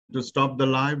to stop the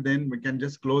live, then we can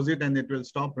just close it and it will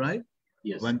stop, right?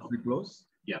 Yes. Once we close?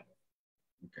 Yeah.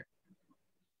 Okay.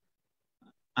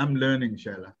 I'm learning,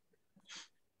 Shayla.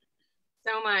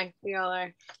 So am I. We all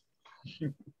are.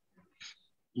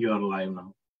 You are live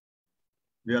now.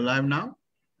 We are live now?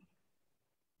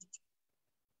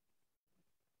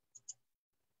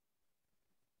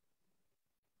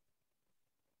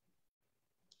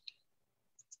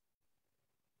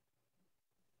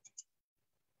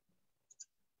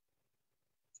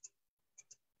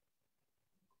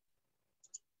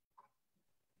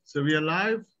 So we are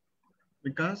live,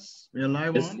 because we are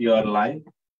live Yes, on? you are live.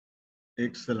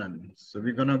 Excellent. So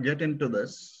we're going to get into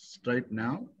this right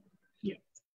now. Yeah.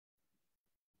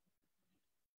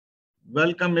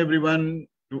 Welcome everyone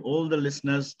to all the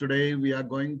listeners. Today we are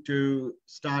going to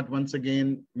start once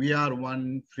again. We are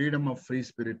one Freedom of Free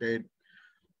Spirited,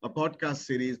 a podcast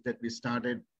series that we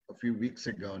started a few weeks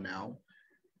ago now.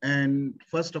 And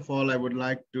first of all, I would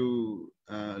like to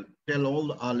tell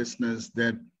all our listeners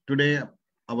that today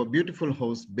our beautiful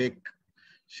host, Beck,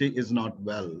 she is not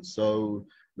well. So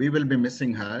we will be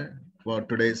missing her for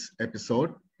today's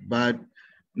episode. But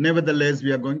nevertheless,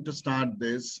 we are going to start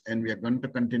this and we are going to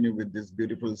continue with this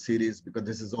beautiful series because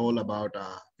this is all about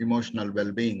emotional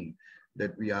well-being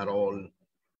that we are all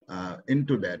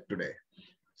into that today.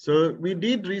 So we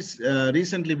did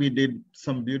recently, we did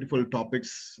some beautiful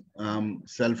topics,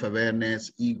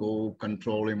 self-awareness, ego,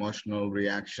 control, emotional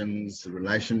reactions,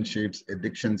 relationships,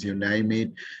 addictions, you name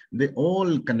it. They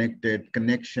all connected,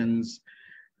 connections.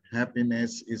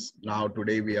 Happiness is now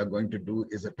today we are going to do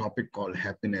is a topic called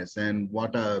happiness, and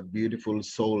what a beautiful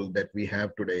soul that we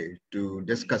have today to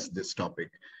discuss this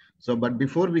topic. So, but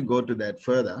before we go to that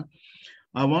further,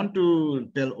 I want to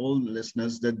tell all the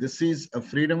listeners that this is a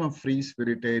Freedom of Free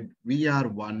Spirited. We are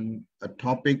one, a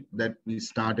topic that we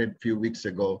started a few weeks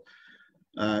ago,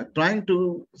 trying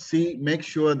to make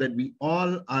sure that we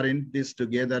all are in this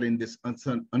together in this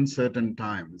uncertain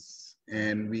times.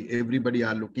 And everybody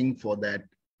are looking for that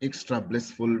extra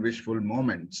blissful, wishful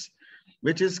moments,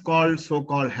 which is called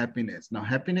so-called happiness. Now,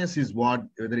 happiness is what,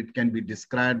 whether it can be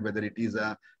described, whether it is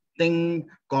a thing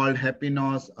called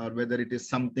happiness or whether it is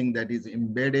something that is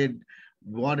embedded,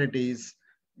 what it is,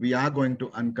 we are going to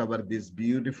uncover this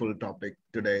beautiful topic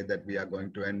today that we are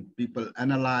going to, and people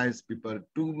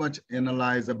too much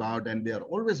analyze about, and they are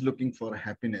always looking for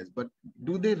happiness. But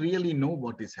do they really know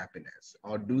what is happiness,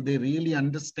 or do they really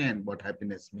understand what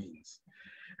happiness means?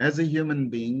 As a human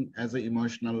being, as an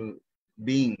emotional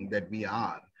being that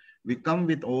we come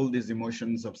with all these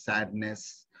emotions of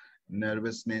sadness,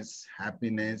 nervousness,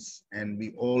 happiness, and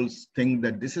we all think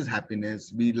that this is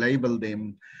happiness. We label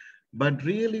them, but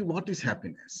really, what is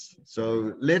happiness?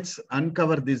 So let's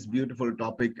uncover this beautiful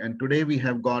topic. And today we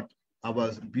have got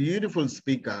our beautiful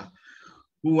speaker,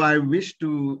 who I wish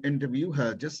to interview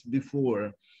her just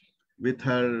before with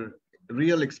her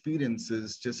real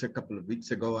experiences just a couple of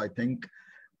weeks ago, I think.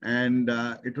 And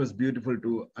it was beautiful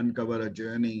to uncover a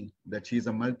journey that she's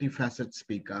a multifaceted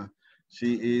speaker.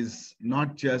 She is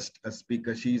not just a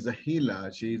speaker, she's a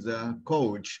healer, she's a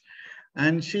coach,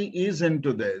 and she is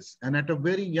into this. And at a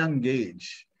very young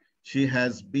age, she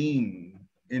has been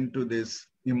into this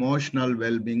emotional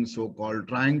well-being, so-called,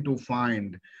 trying to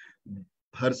find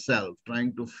herself,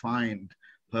 trying to find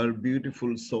her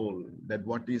beautiful soul, that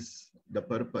what is the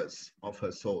purpose of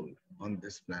her soul on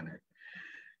this planet.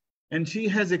 And she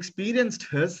has experienced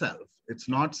herself. It's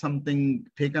not something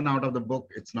taken out of the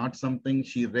book. It's not something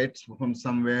she read from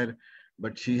somewhere,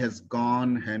 but she has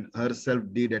gone and herself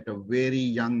did at a very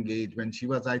young age when she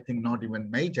was, I think, not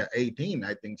even major, 18.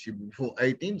 I think before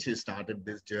 18, she started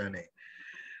this journey.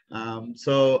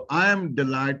 So I am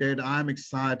delighted. I'm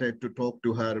excited to talk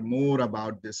to her more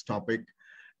about this topic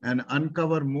and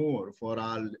uncover more for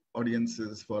our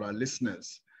audiences, for our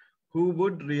listeners, who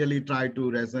would really try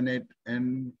to resonate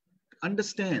and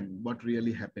understand what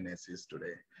really happiness is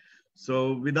today.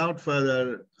 So without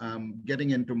further getting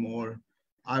into more,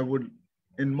 I would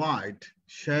invite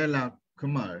Shayla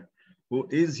Kummer, who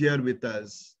is here with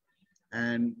us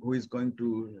and who is going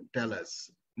to tell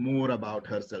us more about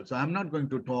herself. So I'm not going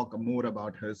to talk more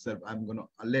about herself. I'm going to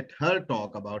let her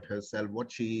talk about herself,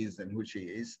 what she is and who she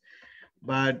is.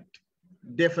 But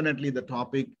definitely the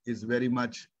topic is very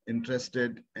much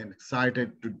interested and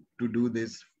excited to do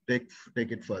this, take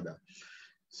it further.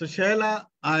 So Shayla,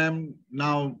 I am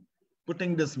now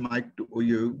putting this mic to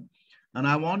you, and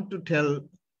I want to tell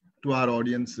to our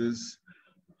audiences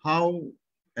how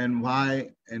and why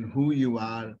and who you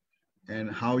are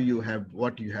and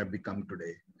what you have become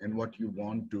today and what you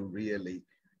want to really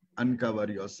uncover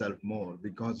yourself more,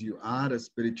 because you are a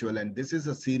spiritual, and this is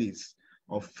a series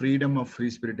of Freedom of Free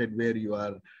Spirited, where you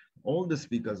are all the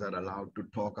speakers are allowed to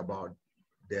talk about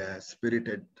their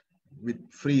spirited with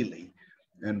freely,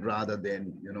 and rather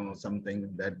than, something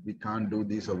that we can't do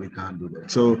this or we can't do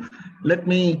that. So let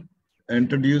me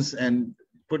introduce and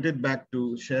put it back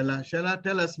to Shayla. Shayla,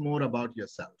 tell us more about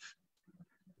yourself.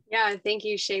 Yeah, thank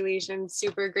you, Shailesh. I'm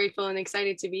super grateful and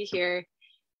excited to be here.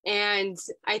 And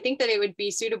I think that it would be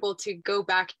suitable to go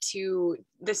back to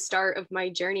the start of my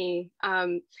journey,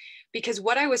 because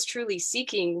what I was truly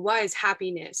seeking was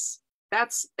happiness.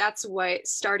 That's what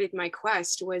started my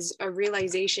quest, was a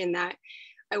realization that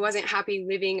I wasn't happy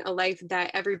living a life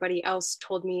that everybody else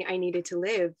told me I needed to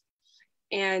live.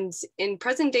 And in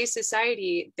present day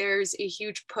society, there's a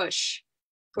huge push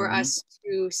for us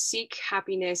to seek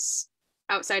happiness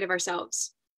outside of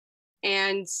ourselves.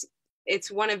 And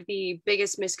it's one of the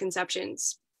biggest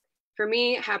misconceptions. For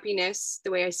me, happiness,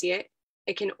 the way I see it,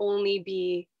 it can only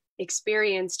be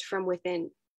experienced from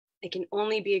within. It can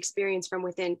only be experienced from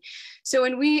within. So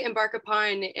when we embark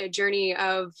upon a journey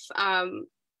of,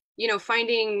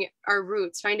 finding our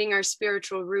roots, finding our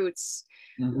spiritual roots,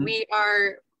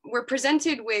 we're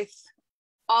presented with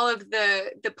all of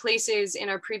the places in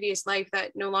our previous life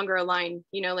that no longer align.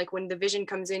 Like when the vision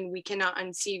comes in, we cannot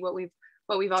unsee what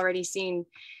we've already seen.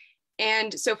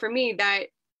 And so for me, that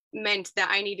meant that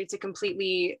I needed to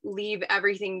completely leave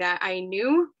everything that I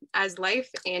knew as life,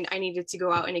 and I needed to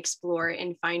go out and explore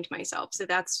and find myself. So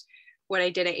that's what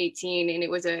I did at 18, and it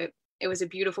was a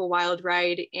beautiful, wild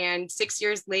ride. And 6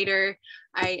 years later,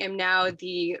 I am now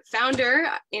the founder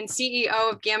and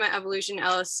CEO of Gamma Evolution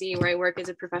LLC, where I work as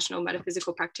a professional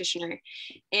metaphysical practitioner.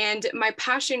 And my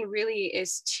passion really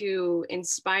is to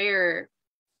inspire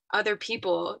other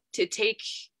people to take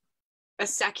a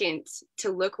second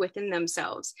to look within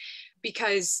themselves,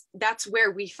 because that's where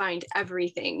we find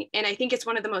everything. And I think it's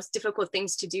one of the most difficult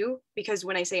things to do, because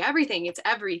when I say everything, it's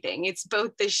everything. It's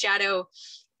both the shadow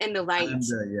and the light. And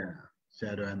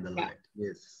shadow and the light.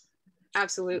 Yes,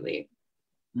 absolutely.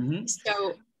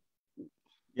 So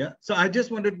so I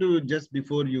just wanted to, just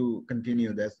before you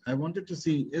continue this, I wanted to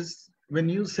see, is when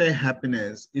you say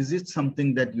happiness, is it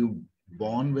something that you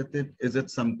born with it? Is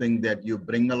it something that you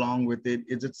bring along with it?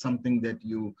 Is it something that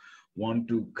you want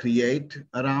to create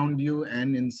around you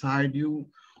and inside you?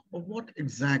 Or what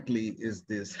exactly is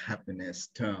this happiness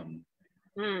term?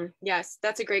 Yes,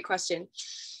 that's a great question.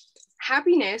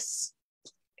 Happiness,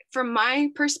 from my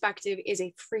perspective, is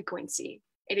a frequency.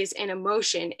 It is an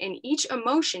emotion, and each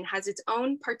emotion has its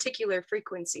own particular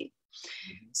frequency.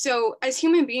 So as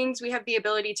human beings, we have the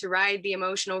ability to ride the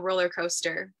emotional roller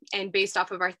coaster, and based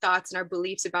off of our thoughts and our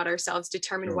beliefs about ourselves,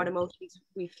 determine what emotions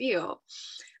we feel.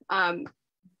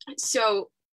 So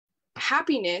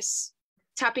happiness,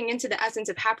 tapping into the essence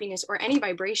of happiness or any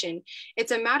vibration,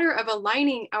 it's a matter of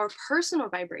aligning our personal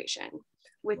vibration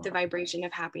with the vibration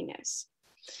of happiness.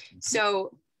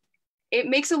 So it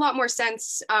makes a lot more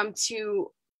sense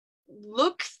to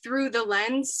look through the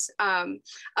lens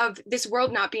of this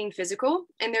world not being physical,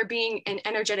 and there being an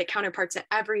energetic counterpart to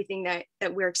everything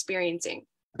that we're experiencing.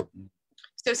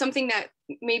 So something that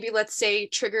maybe, let's say,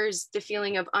 triggers the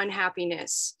feeling of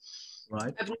unhappiness,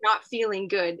 of not feeling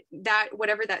good, that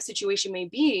whatever that situation may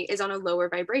be is on a lower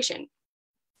vibration.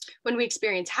 When we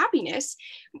experience happiness,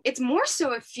 it's more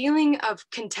so a feeling of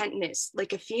contentness,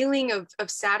 like a feeling of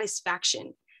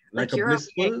satisfaction. Like you're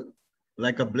blissful, okay.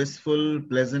 Like a blissful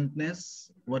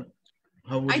pleasantness.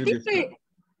 How would you describe?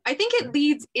 I think it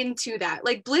leads into that.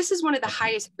 Like bliss is one of the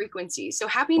highest frequencies. So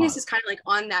happiness is kind of like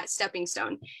on that stepping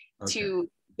stone to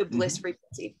the bliss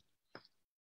frequency.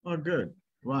 Oh, good.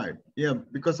 Right. Yeah.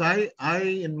 Because I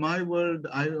in my world,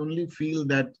 I only feel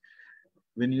that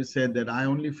when you said that, I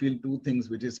only feel two things,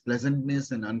 which is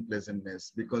pleasantness and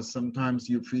unpleasantness, because sometimes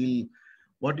you feel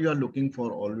what you are looking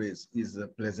for always is a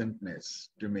pleasantness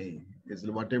to me. Is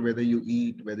whether you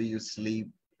eat, whether you sleep,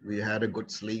 we had a good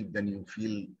sleep, then you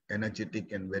feel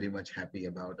energetic and very much happy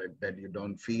about it, that you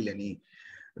don't feel any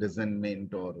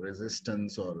resentment or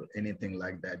resistance or anything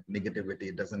like that.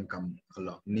 Negativity doesn't come a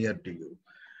lot near to you.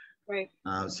 Right.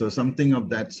 So something of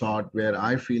that sort, where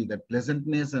I feel that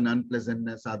pleasantness and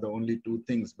unpleasantness are the only two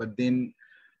things. But then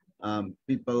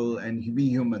people and we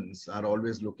humans are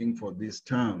always looking for these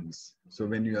terms. So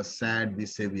when we are sad, we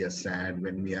say we are sad.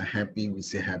 When we are happy, we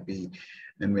say happy.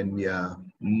 And when we are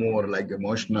more like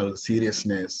emotional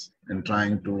seriousness and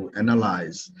trying to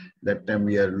analyze, that time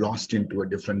we are lost into a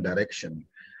different direction.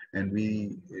 And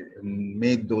we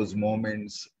make those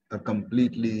moments a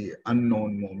completely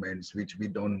unknown moments, which we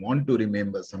don't want to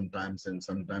remember sometimes. And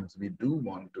sometimes we do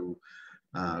want to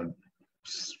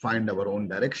find our own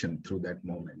direction through that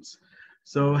moments.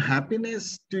 So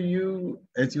happiness to you,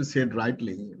 as you said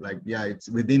rightly, like, yeah, it's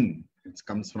within. It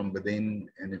comes from within,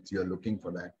 and you're looking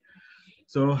for that.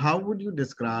 So how would you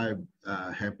describe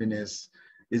happiness?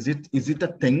 Is it a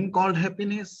thing called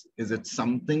happiness? Is it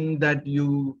something that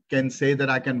you can say that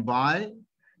I can buy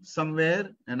somewhere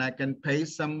and I can pay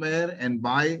somewhere and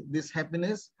buy this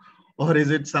happiness? Or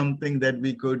is it something that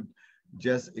we could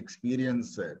just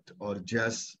experience it or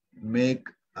just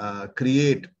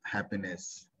create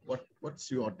happiness?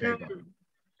 What's your take on it?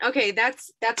 Okay,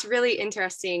 that's really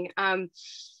interesting.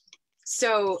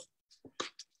 So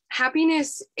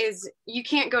happiness is, you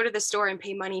can't go to the store and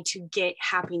pay money to get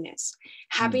happiness.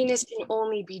 Happiness can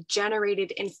only be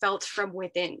generated and felt from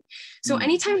within. So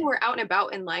anytime we're out and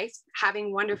about in life,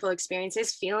 having wonderful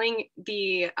experiences, feeling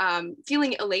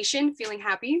elation, feeling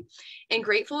happy and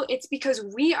grateful, it's because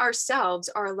we ourselves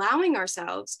are allowing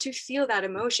ourselves to feel that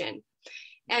emotion.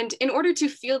 And in order to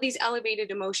feel these elevated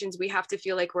emotions, we have to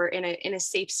feel like we're in a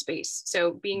safe space.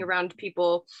 So being around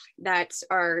people that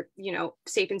are,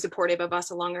 safe and supportive of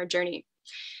us along our journey.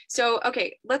 So,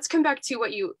 okay, let's come back to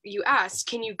what you asked.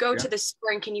 Can you go to the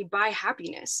store and can you buy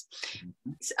happiness?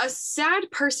 A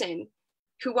sad person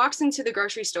who walks into the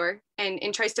grocery store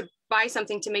and tries to buy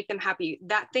something to make them happy,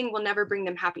 that thing will never bring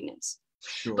them happiness.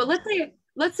 Sure. But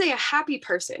let's say a happy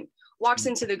person walks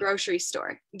into the grocery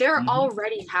store. They're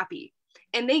already happy.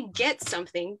 And they get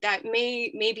something that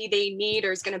maybe they need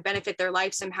or is going to benefit their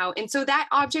life somehow. And so that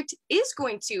object is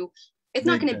it's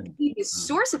not going to be the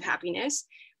source of happiness,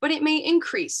 but it may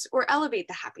increase or elevate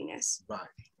the happiness.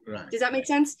 Right. Does that make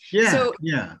sense? Yeah, so,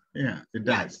 yeah, it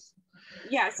does.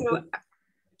 Yeah,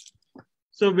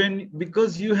 so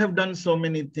because you have done so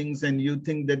many things and you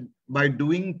think that by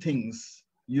doing things,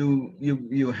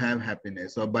 you have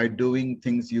happiness, or by doing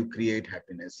things, you create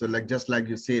happiness. So just like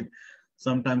you said,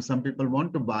 sometimes some people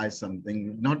want to buy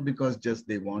something, not because just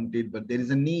they want it, but there is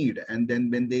a need. And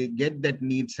then when they get that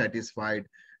need satisfied,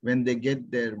 when they get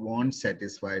their wants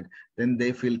satisfied, then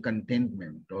they feel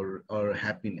contentment or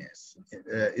happiness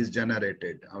is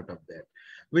generated out of that,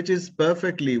 which is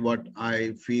perfectly what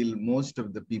I feel most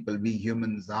of the people, we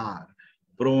humans, are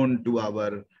prone to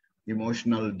our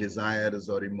emotional desires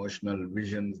or emotional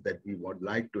visions that we would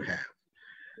like to have.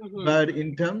 But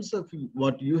in terms of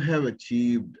what you have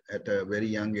achieved at a very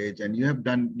young age, and you have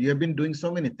been doing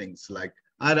so many things. Like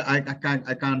I can't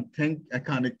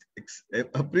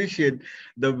appreciate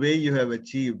the way you have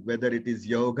achieved, whether it is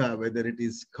yoga, whether it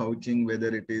is coaching,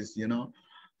 whether it is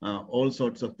all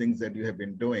sorts of things that you have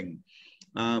been doing.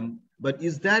 But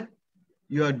is that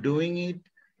you are doing it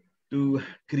to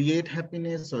create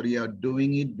happiness, or you are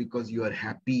doing it because you are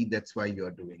happy? That's why you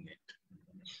are doing it.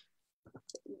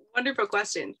 Wonderful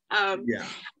question. I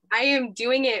am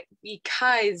doing it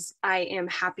because I am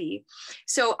happy.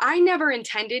 So I never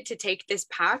intended to take this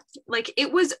path. Like, it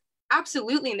was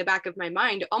absolutely in the back of my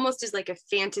mind, almost as like a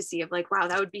fantasy of like, wow,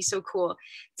 that would be so cool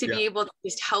to be able to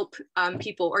just help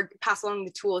people or pass along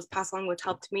the tools, pass along what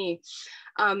helped me.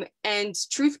 And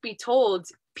truth be told,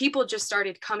 people just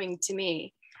started coming to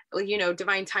me.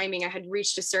 Divine timing. I had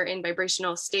reached a certain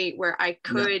vibrational state where I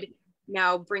could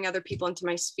now bring other people into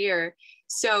my sphere.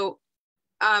 So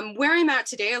where I'm at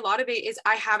today, a lot of it is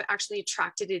I have actually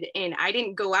attracted it in. I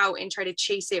didn't go out and try to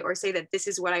chase it or say that this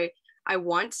is what I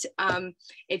want.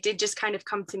 It did just kind of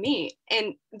come to me.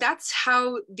 And that's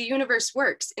how the universe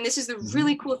works. And this is the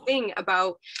really cool thing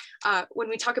about when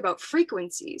we talk about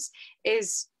frequencies,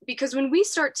 is because when we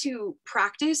start to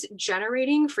practice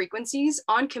generating frequencies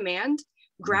on command,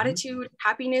 gratitude,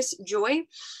 happiness, joy,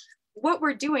 what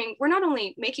we're doing, we're not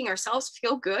only making ourselves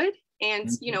feel good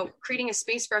and creating a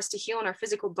space for us to heal in our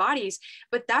physical bodies,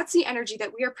 but that's the energy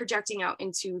that we are projecting out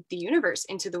into the universe,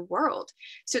 into the world.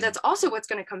 So that's also what's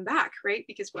going to come back, right?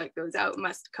 Because what goes out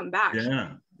must come back.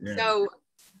 So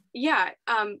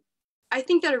I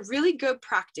think that a really good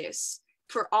practice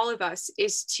for all of us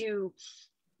is to,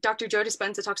 Dr. Joe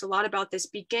Dispenza talks a lot about this,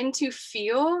 begin to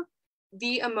feel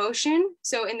the emotion.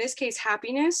 So in this case,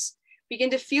 happiness, begin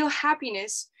to feel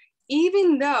happiness,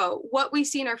 even though what we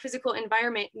see in our physical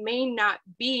environment may not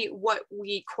be what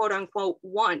we quote unquote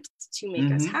want to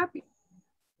make us happy.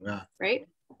 Right?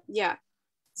 Yeah.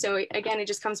 So again, it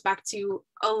just comes back to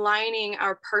aligning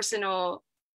our personal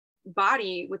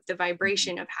body with the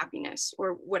vibration of happiness,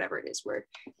 or whatever it is we're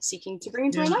seeking to bring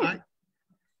into our life.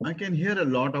 I can hear a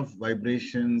lot of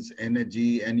vibrations,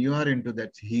 energy, and you are into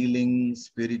that healing,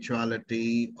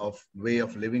 spirituality, of way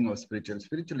of living of spiritual.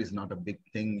 Spiritual is not a big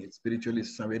thing. Spiritual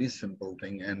is a very simple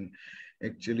thing. And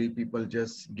Actually, people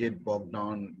just get bogged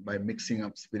down by mixing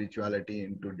up spirituality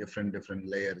into different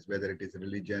layers, whether it is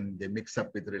religion, they mix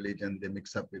up with religion, they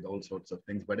mix up with all sorts of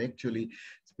things. But actually,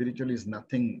 spiritual is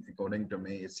nothing, according to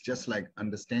me. It's just like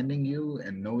understanding you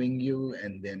and knowing you,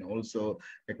 and then also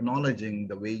acknowledging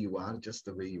the way you are, just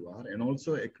the way you are, and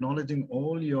also acknowledging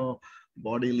all your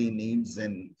bodily needs,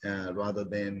 and rather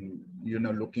than,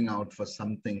 looking out for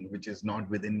something which is not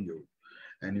within you,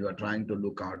 and you are trying to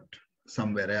look out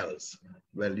somewhere else.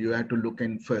 Well, you have to look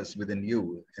in first within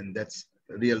you, and that's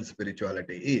real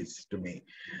spirituality is to me.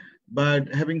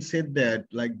 But having said that,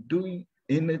 like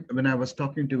when I was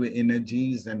talking to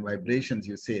energies and vibrations,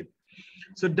 you said,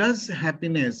 so does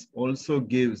happiness also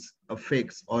gives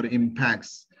effects or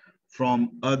impacts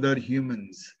from other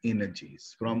humans'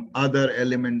 energies, from other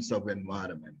elements of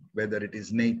environment, whether it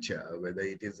is nature, whether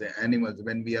it is the animals,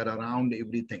 when we are around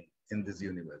everything in this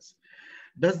universe?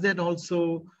 Does that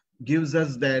also gives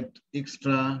us that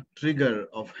extra trigger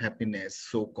of happiness,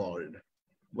 so-called?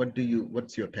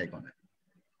 What's your take on it?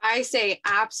 I say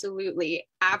absolutely,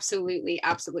 absolutely,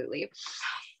 absolutely.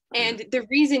 And the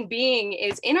reason being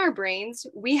is in our brains,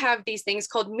 we have these things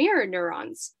called mirror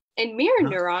neurons. And mirror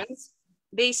neurons,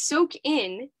 they soak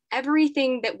in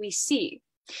everything that we see.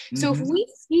 So if we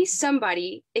see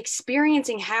somebody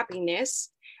experiencing happiness,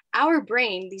 our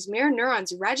brain, these mirror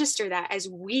neurons, register that as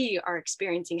we are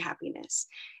experiencing happiness.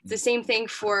 It's the same thing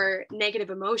for negative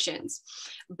emotions.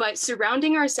 But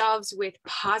surrounding ourselves with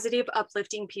positive,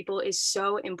 uplifting people is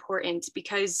so important,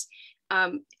 because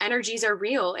energies are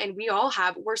real, and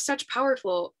we're such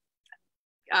powerful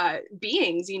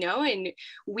beings, and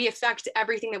we affect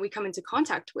everything that we come into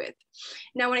contact with.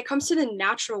 Now, when it comes to the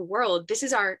natural world, this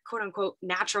is our quote unquote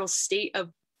natural state of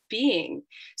being.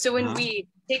 So when we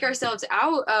take ourselves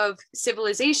out of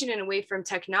civilization and away from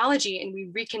technology, and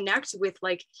we reconnect with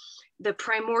like the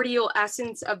primordial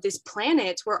essence of this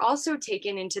planet, we're also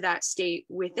taken into that state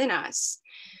within us.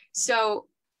 So,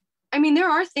 I mean, there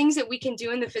are things that we can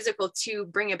do in the physical to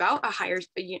bring about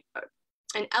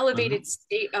an elevated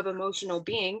state of emotional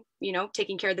being,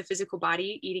 taking care of the physical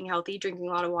body, eating healthy, drinking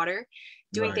a lot of water,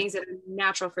 doing things that are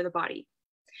natural for the body.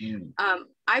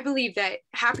 I believe that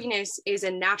happiness is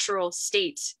a natural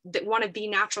state, that one of the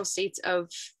natural states of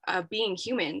being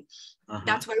human.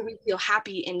 That's why we feel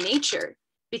happy in nature,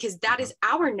 because that is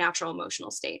our natural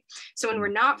emotional state. So when we're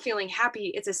not feeling happy,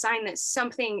 it's a sign that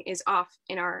something is off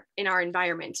in our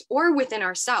environment or within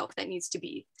ourselves that needs to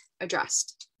be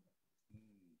addressed.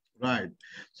 Right.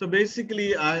 So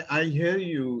basically, I hear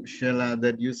you, Shayla,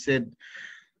 that you said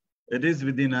it is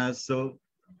within us. So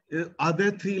are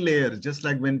there three layers? Just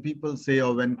like when people say,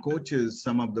 or when coaches,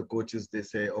 some of the coaches, they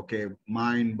say, okay,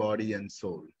 mind, body, and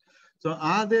soul. So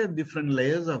are there different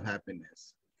layers of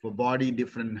happiness? For body,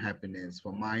 different happiness.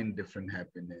 For mind, different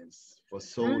happiness. For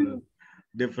soul,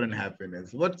 different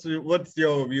happiness. What's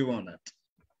your view on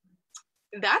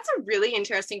it? That's a really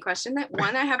interesting question. That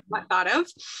one I have not thought of.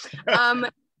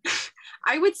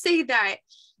 I would say that,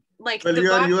 like,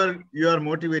 well, you are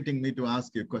motivating me to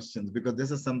ask you questions, because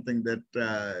this is something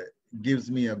that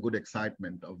gives me a good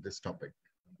excitement of this topic.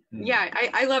 Yeah,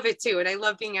 I love it too, and I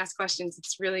love being asked questions.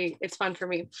 It's fun for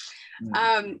me.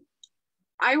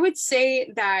 I would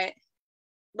say that,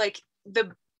 like,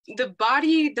 the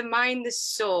body, the mind, the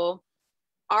soul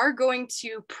are going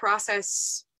to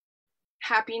process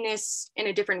happiness in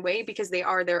a different way, because they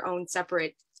are their own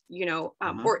separate,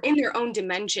 or in their own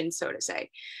dimension, so to say.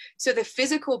 So the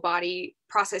physical body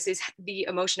processes the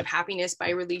emotion of happiness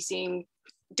by releasing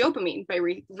dopamine, by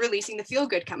releasing the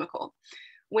feel-good chemical.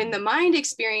 When the mind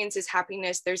experiences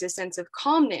happiness, there's a sense of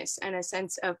calmness and a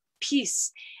sense of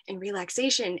peace and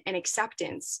relaxation and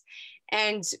acceptance.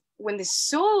 And when the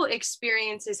soul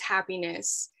experiences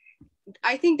happiness,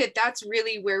 I think that that's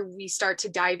really where we start to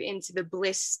dive into the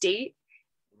bliss state.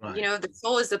 Right. The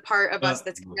soul is the part of us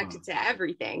that's connected to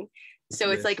everything. So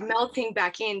it's like melting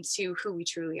back into who we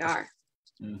truly are.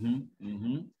 I'm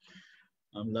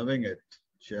loving it,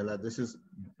 Shayla. This is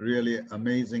really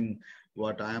amazing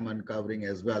what I am uncovering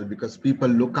as well, because people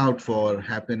look out for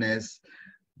happiness.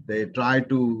 They try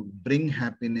to bring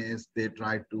happiness. They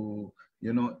try to,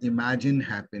 imagine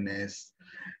happiness.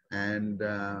 And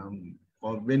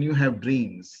or when you have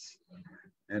dreams,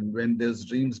 and when those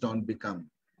dreams don't become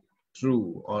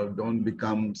true or don't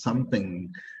become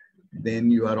something, then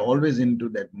you are always into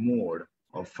that mode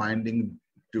of finding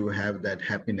to have that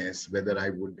happiness, whether I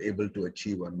would able to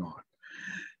achieve or not.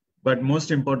 But most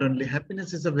importantly,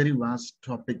 happiness is a very vast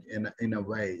topic in a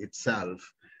way itself,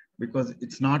 because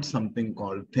it's not something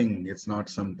called thing. It's not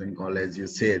something called, as you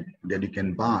said, that you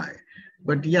can buy.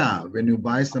 But yeah, when you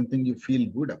buy something, you feel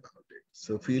good about it.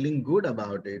 So feeling good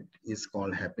about it is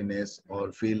called happiness,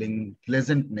 or feeling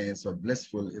pleasantness or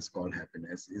blissful is called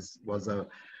happiness.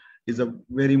 Is a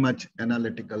very much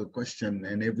analytical question,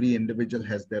 and every individual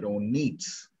has their own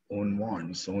needs, own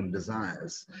wants, own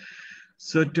desires.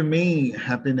 So to me,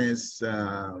 happiness,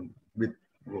 with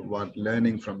what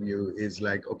learning from you, is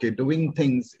like, okay, doing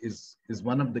things is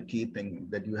one of the key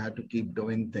things, that you have to keep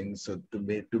doing things, so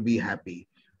to be happy,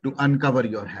 to uncover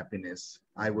your happiness,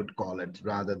 I would call it,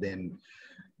 rather than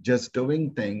just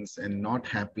doing things and not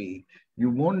happy.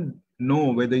 You won't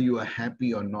know whether you are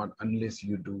happy or not unless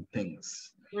you do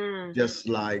things. Just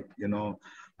like,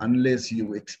 unless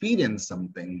you experience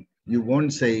something, you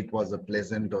won't say it was a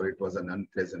pleasant or it was an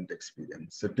unpleasant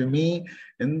experience. So to me,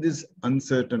 in this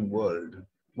uncertain world,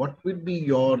 what would be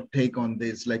your take on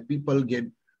this? Like, people get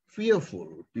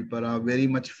fearful. People are very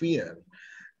much fear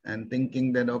and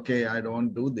thinking that, okay, I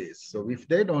don't do this. So if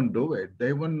they don't do it,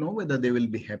 they won't know whether they will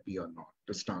be happy or not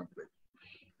to start with.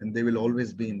 And they will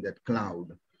always be in that cloud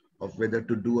of whether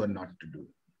to do or not to do.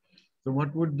 So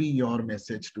what would be your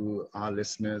message to our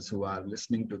listeners who are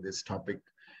listening to this topic?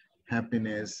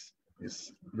 Happiness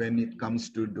is when it comes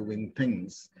to doing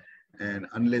things. And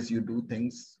unless you do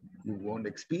things, you won't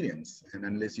experience. And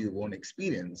unless you won't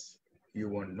experience, you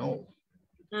won't know.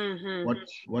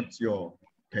 What's your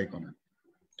take on it?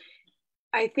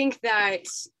 I think that,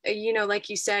 like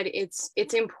you said,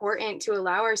 it's important to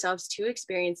allow ourselves to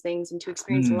experience things and to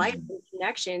experience life and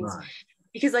connections. Right.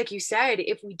 Because like you said,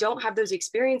 if we don't have those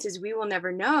experiences, we will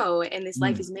never know. And this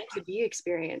life is meant to be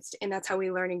experienced. And that's how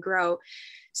we learn and grow.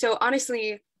 So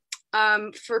honestly,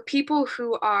 for people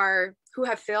who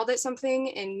have failed at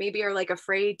something and maybe are like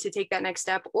afraid to take that next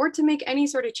step or to make any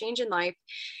sort of change in life,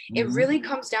 it really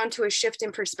comes down to a shift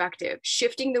in perspective,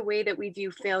 shifting the way that we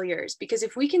view failures. Because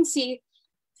if we can see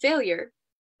failure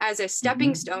as a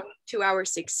stepping stone to our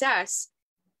success,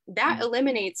 that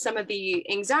eliminates some of the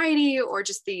anxiety or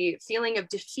just the feeling of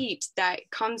defeat that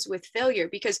comes with failure,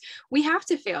 because we have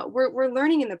to fail. We're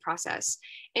learning in the process,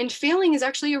 and failing is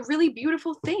actually a really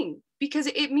beautiful thing, because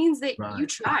it means that you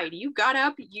tried, you got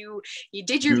up, you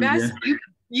did your best,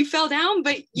 you fell down,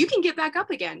 but you can get back up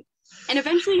again. And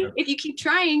eventually, if you keep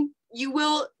trying, you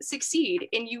will succeed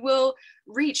and you will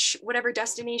reach whatever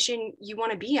destination you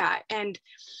want to be at. And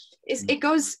it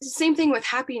goes same thing with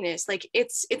happiness. Like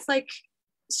it's like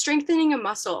strengthening a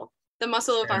muscle, the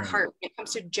muscle of our heart, when it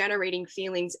comes to generating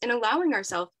feelings and allowing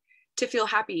ourselves to feel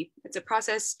happy. It's a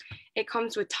process. It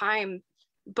comes with time.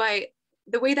 But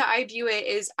the way that I view it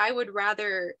is I would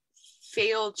rather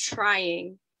fail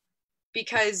trying,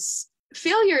 because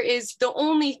failure is the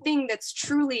only thing that's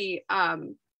truly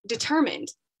determined.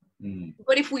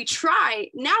 But if we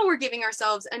try, now we're giving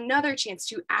ourselves another chance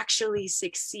to actually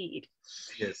succeed.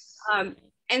 Yes.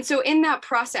 And so in that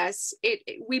process,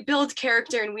 we build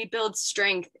character and we build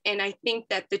strength. And I think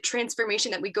that the transformation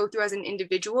that we go through as an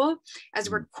individual, as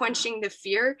we're quenching the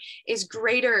fear, is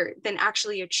greater than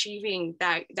actually achieving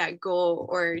that goal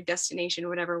or destination,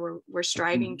 whatever we're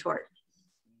striving toward.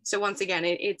 So once again,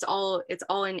 it's all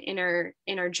an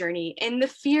inner journey. And the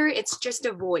fear, it's just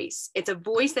a voice. It's a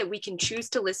voice that we can choose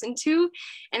to listen to.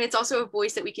 And it's also a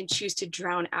voice that we can choose to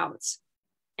drown out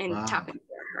and tap into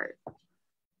our heart.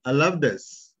 I love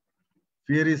this.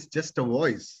 Fear is just a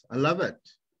voice. I love it.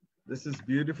 This is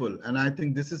beautiful. And I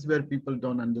think this is where people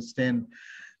don't understand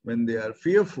when they are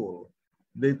fearful.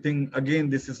 They think, again,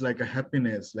 this is like a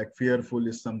happiness, like fearful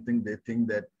is something they think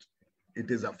that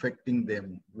it is affecting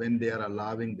them when they are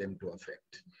allowing them to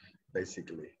affect,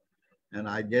 basically. And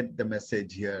I get the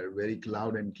message here very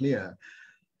loud and clear.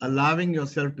 Allowing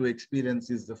yourself to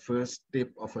experience is the first step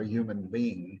of a human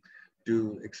being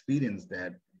to experience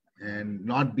that. And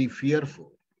not be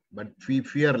fearful, but be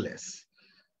fearless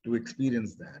to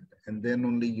experience that. And then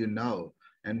only you know.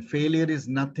 And failure is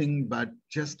nothing but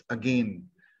just, again,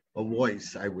 a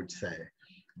voice, I would say.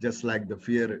 Just like the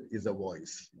fear is a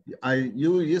voice.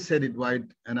 You said it right,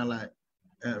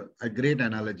 a great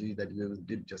analogy that you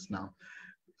did just now.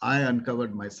 I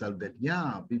uncovered myself that,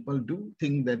 people do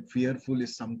think that fearful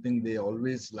is something they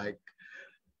always like,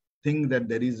 think that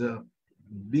there is a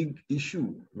big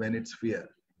issue when it's fear.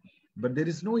 But there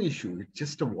is no issue. It's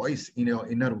just a voice in your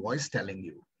inner voice telling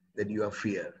you that you are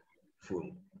fearful.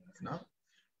 So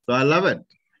I love it.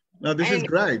 Now this is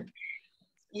great.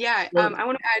 Yeah, I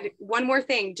want to add one more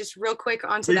thing, just real quick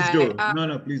onto that. Please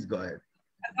do. Please go ahead.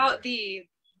 About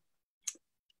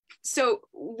so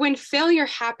when failure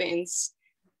happens,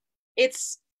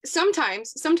 it's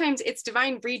sometimes it's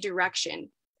divine redirection,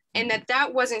 and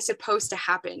that wasn't supposed to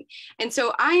happen. And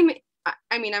so I'm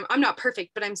not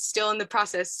perfect, but I'm still in the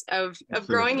process of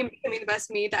growing and becoming the best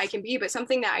me that I can be. But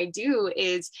something that I do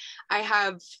is I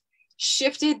have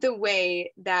shifted the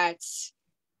way that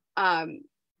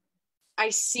I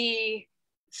see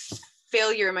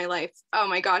failure in my life. Oh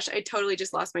my gosh, I totally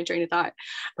just lost my train of thought.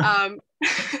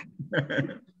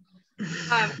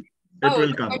 It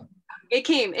will come. It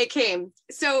came.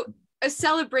 So a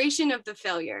celebration of the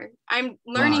failure. I'm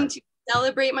learning Wow. to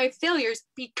celebrate my failures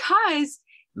because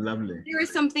Lovely. there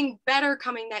is something better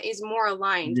coming that is more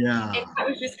aligned. Yeah. And that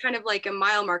was just kind of like a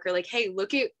mile marker, like, hey,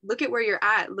 look at where you're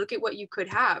at, look at what you could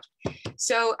have.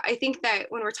 So I think that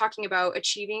when we're talking about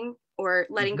achieving or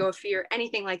letting go of fear,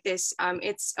 anything like this,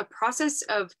 it's a process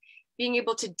of being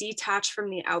able to detach from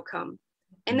the outcome.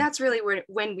 And that's really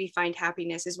when we find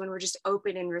happiness, is when we're just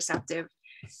open and receptive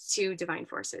to divine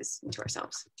forces and to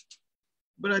ourselves.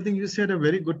 But I think you said a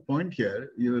very good point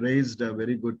here. You raised a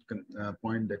very good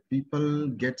point that people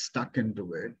get stuck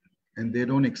into it and they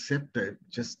don't accept it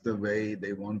just the way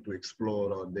they want to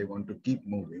explore or they want to keep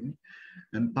moving.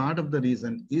 And part of the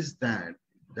reason is that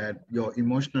your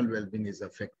emotional well-being is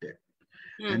affected.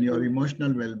 And your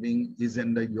emotional well-being is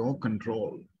under your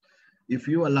control. If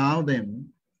you allow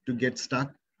them to get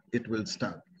stuck, it will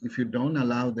stuck. If you don't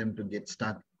allow them to get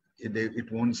stuck,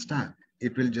 it won't stuck.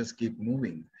 It will just keep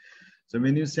moving. So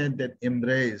when you said that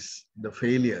embrace the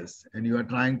failures and you are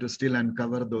trying to still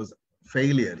uncover those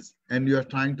failures and you are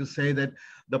trying to say that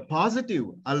the positive,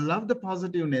 I love the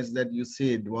positiveness that you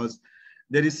said was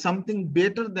there is something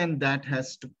better than that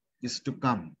is to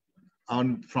come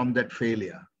on from that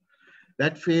failure.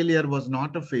 That failure was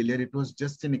not a failure. It was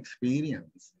just an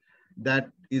experience that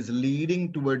is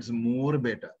leading towards more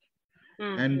better.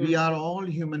 And we are all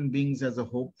human beings as a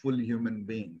hopeful human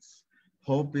beings.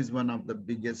 Hope is one of the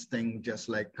biggest thing, just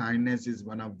like kindness is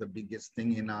one of the biggest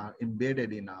thing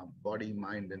embedded in our body,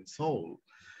 mind, and soul.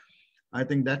 I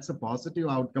think that's a positive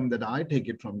outcome that I take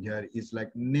it from here is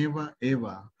like never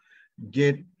ever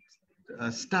get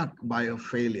stuck by a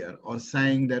failure or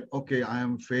saying that, okay, I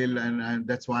am failed and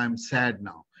that's why I'm sad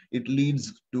now. It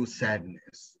leads to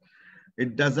sadness.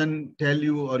 It doesn't tell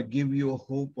you or give you a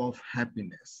hope of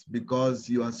happiness because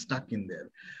you are stuck in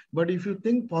there. But if you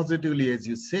think positively, as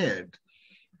you said,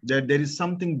 that there is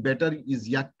something better is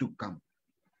yet to come.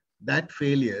 That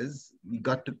failures, you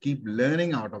got to keep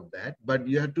learning out of that, but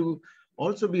you have to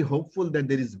also be hopeful that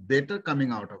there is better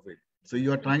coming out of it. So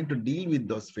you are trying to deal with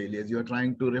those failures. You are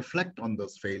trying to reflect on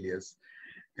those failures.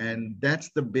 And that's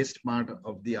the best part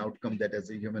of the outcome that as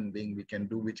a human being we can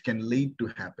do, which can lead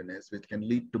to happiness, which can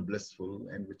lead to blissful,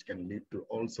 and which can lead to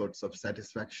all sorts of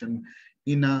satisfaction,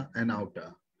 inner and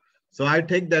outer. So I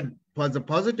take that as a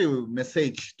positive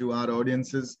message to our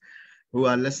audiences who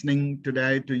are listening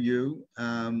today to you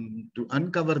to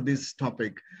uncover this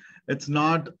topic. It's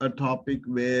not a topic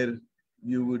where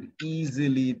you would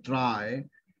easily try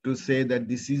to say that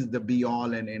this is the be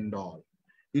all and end all.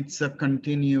 It's a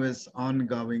continuous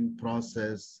ongoing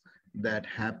process that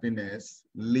happiness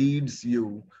leads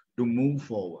you to move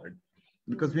forward.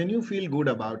 Because when you feel good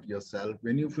about yourself,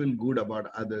 when you feel good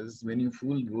about others, when you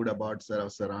feel good about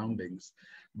surroundings,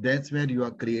 that's where you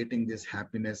are creating this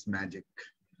happiness magic.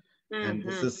 And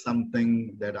this is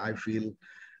something that I feel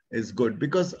is good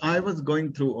because I was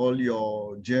going through all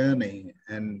your journey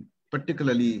and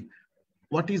particularly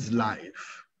what is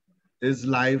life? Is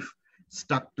life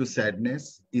stuck to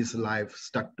sadness? Is life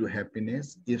stuck to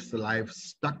happiness? Is life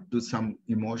stuck to some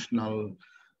emotional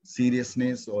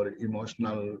seriousness or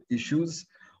emotional issues?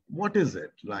 What is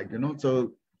it like,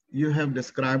 So you have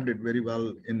described it very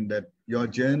well in that your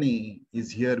journey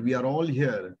is here. We are all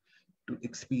here to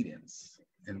experience,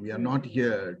 and we are not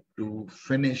here to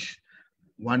finish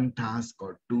one task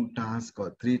or two tasks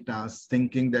or three tasks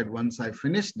thinking that once I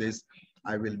finish this,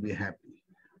 I will be happy.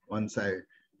 Once I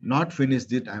not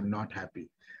finished it, I'm not happy.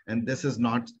 And this is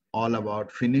not all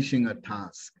about finishing a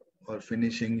task or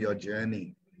finishing your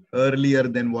journey earlier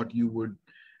than what you would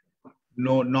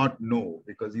not know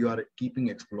because you are keeping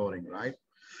exploring, right?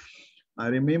 I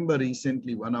remember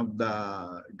recently one of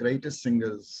the greatest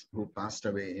singers who passed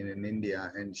away in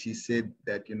India, and she said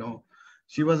that,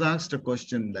 she was asked a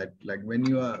question that like when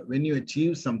you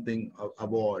achieve something,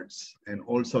 awards and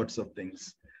all sorts of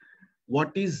things,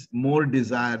 what is more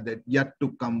desire that yet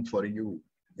to come for you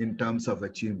in terms of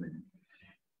achievement?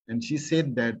 And she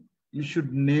said that you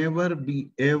should never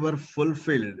be ever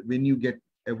fulfilled when you get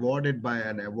awarded by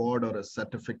an award or a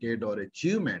certificate or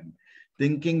achievement,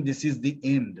 thinking this is the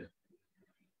end.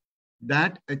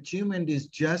 That achievement is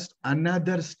just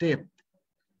another step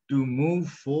to move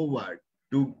forward,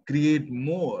 to create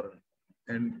more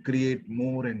and create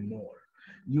more and more.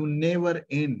 You never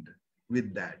end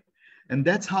with that. And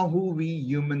that's how who we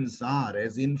humans are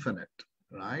as infinite,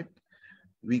 right?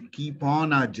 We keep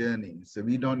on our journey. So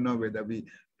we don't know whether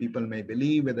People may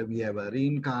believe whether we have a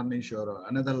reincarnation or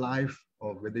another life,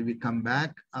 or whether we come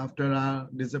back after our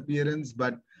disappearance.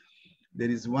 But there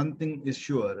is one thing is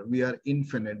sure, we are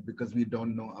infinite because we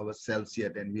don't know ourselves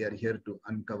yet, and we are here to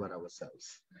uncover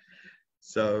ourselves.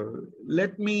 So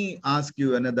let me ask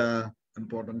you another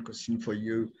important question for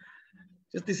you.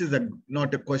 Just this is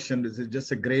not a question, this is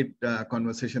just a great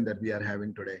conversation that we are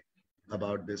having today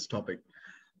about this topic.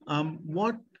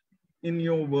 What in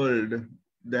your world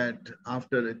that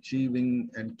after achieving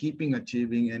and keeping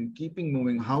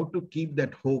moving, how to keep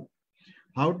that hope,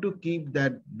 how to keep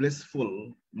that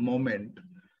blissful moment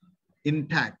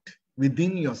intact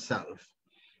within yourself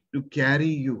to carry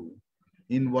you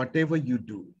in whatever you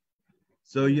do?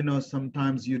 So,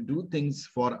 sometimes you do things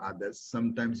for others,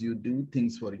 sometimes you do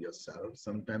things for yourself,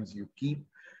 sometimes you keep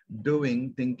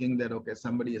doing thinking that, okay,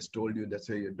 somebody has told you that's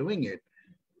why you're doing it.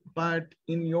 But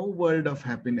in your world of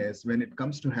happiness, when it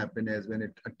comes to happiness, when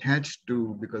it attached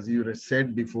to, because you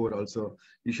said before also,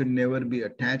 you should never be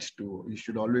attached to, you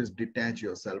should always detach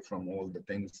yourself from all the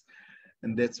things.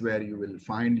 And that's where you will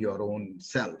find your own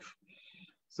self.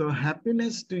 So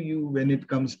happiness to you when it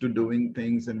comes to doing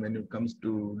things and when it comes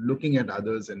to looking at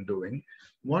others and doing,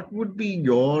 what would be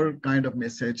your kind of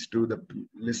message to the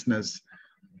listeners?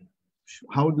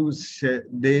 How do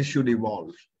they should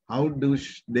evolve? How do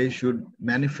they should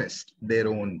manifest their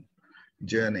own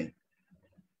journey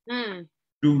to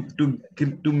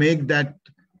make that,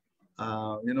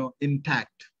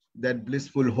 intact, that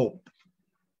blissful hope?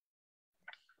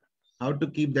 How to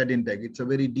keep that intact? It's a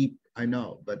very deep, I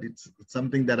know, but it's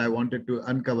something that I wanted to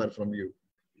uncover from you.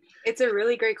 It's a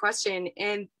really great question.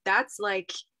 And that's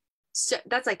like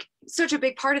such a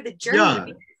big part of the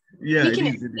journey. Yeah, we can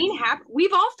attain happy.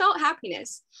 We've all felt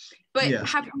happiness, but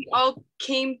have we all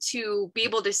came to be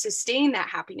able to sustain that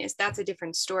happiness? That's a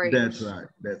different story. That's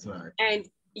right. And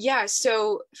yeah,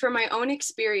 so from my own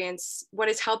experience, what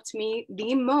has helped me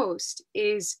the most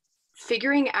is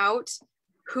figuring out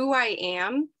who I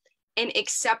am and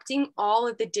accepting all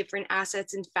of the different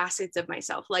assets and facets of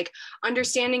myself, like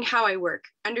understanding how I work,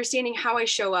 understanding how I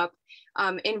show up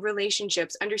in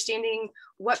relationships, understanding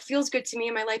what feels good to me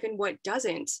in my life and what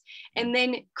doesn't, and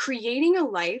then creating a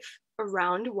life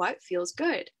around what feels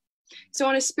good. So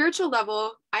on a spiritual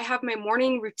level, I have my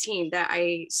morning routine that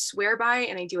I swear by,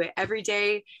 and I do it every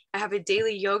day. I have a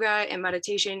daily yoga and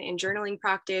meditation and journaling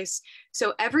practice.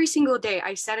 So every single day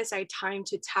I set aside time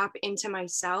to tap into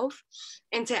myself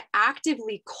and to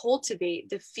actively cultivate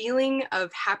the feeling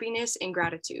of happiness and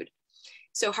gratitude.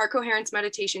 So heart coherence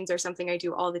meditations are something I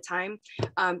do all the time,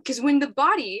 because when the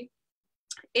body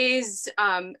is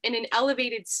in an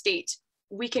elevated state,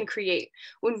 we can create.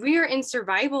 When we are in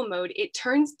survival mode, it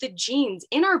turns the genes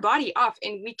in our body off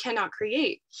and we cannot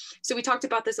create. So we talked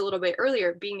about this a little bit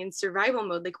earlier, being in survival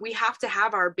mode, like we have to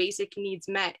have our basic needs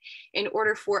met in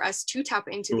order for us to tap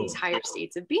into these higher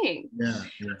states of being.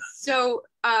 So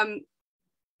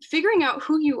figuring out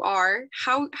who you are,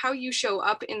 how you show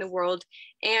up in the world,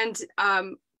 and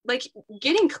like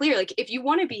getting clear, like if you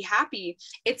want to be happy,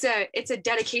 it's a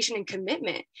dedication and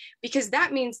commitment, because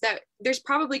that means that there's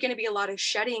probably going to be a lot of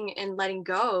shedding and letting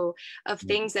go of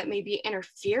things that may be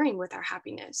interfering with our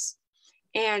happiness.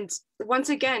 And once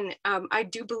again, I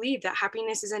do believe that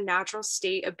happiness is a natural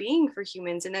state of being for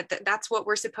humans, and that's what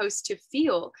we're supposed to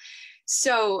feel.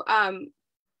 So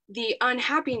the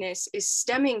unhappiness is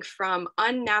stemming from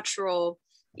unnatural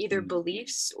either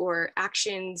beliefs or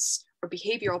actions or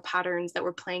behavioral patterns that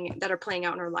are playing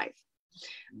out in our life.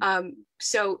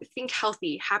 So think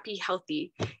healthy, happy,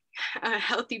 healthy,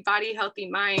 healthy body, healthy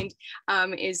mind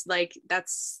is like,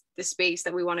 that's the space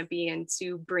that we want to be in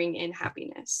to bring in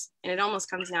happiness. And it almost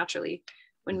comes naturally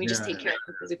when we just take care of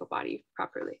the physical body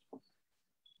properly.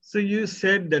 So you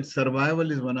said that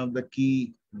survival is one of the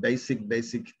key basic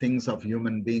things of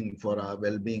human being for our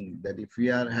well-being, that if we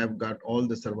have got all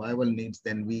the survival needs,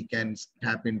 then we can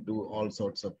tap into all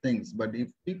sorts of things. But if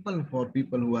for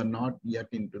people who are not yet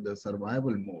into the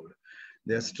survival mode,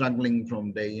 they're struggling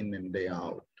from day in and day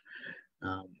out,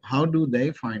 how do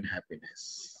they find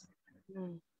happiness?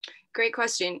 Great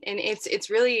question. And it's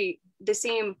really the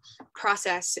same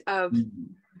process of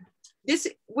this.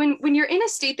 When you're in a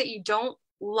state that you don't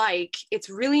like, it's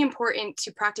really important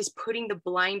to practice putting the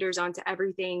blinders onto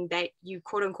everything that you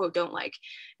quote unquote don't like.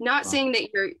 Not saying that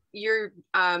you're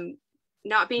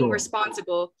not being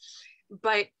responsible,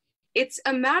 but it's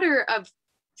a matter of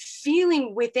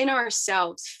feeling within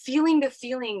ourselves, feeling the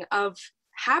feeling of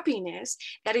happiness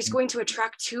that is going to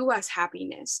attract to us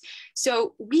happiness.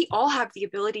 So we all have the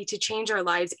ability to change our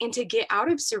lives and to get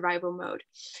out of survival mode.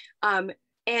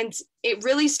 And it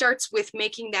really starts with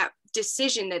making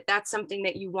decision that that's something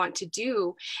that you want to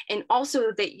do, and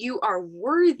also that you are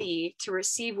worthy to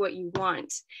receive what you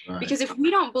want. Right. Because if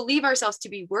we don't believe ourselves to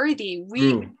be worthy,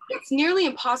 it's nearly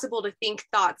impossible to think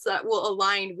thoughts that will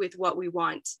align with what we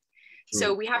want.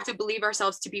 So we have to believe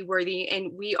ourselves to be worthy,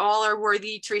 and we all are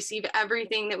worthy to receive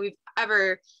everything that we've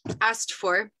ever asked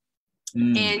for.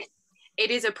 And it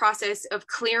is a process of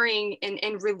clearing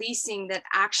and releasing that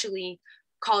actually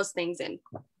calls things in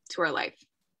to our life.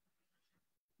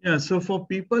 Yeah. So for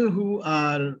people who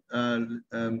are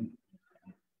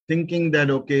thinking that,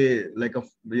 okay, like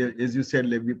as you said,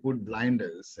 like we put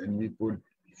blinders and we put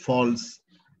false,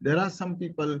 there are some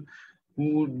people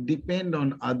who depend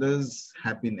on others'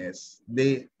 happiness.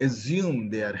 They assume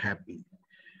they are happy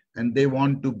and they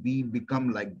want to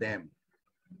become like them.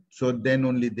 So then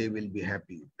only they will be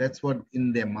happy. That's what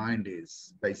in their mind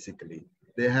is, basically.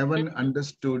 They haven't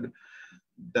understood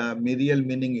the real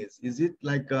meaning is. Is it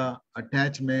like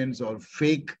attachments or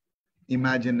fake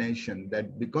imagination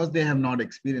that because they have not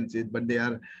experienced it, but they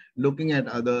are looking at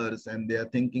others and they are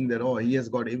thinking that, oh, he has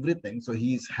got everything, so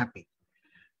he is happy.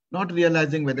 Not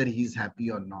realizing whether he's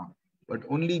happy or not, but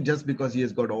only just because he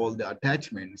has got all the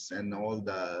attachments and all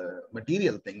the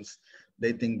material things,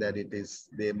 they think that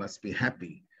they must be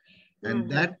happy. And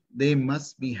that they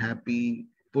must be happy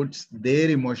puts their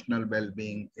emotional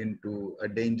well-being into a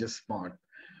danger spot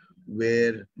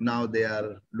where now they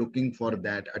are looking for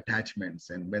that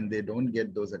attachments. And when they don't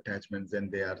get those attachments,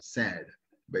 then they are sad,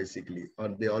 basically, or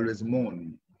they always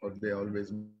moan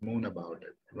about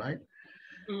it, right?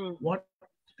 What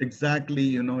exactly,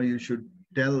 you should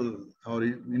tell, or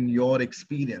in your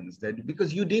experience, that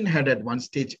because you didn't have at one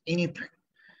stage anything,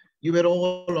 you were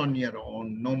all on your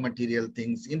own, no material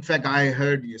things. In fact, I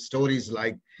heard your stories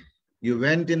like you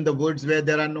went in the woods where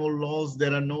there are no laws,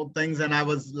 there are no things. And I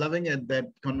was loving it,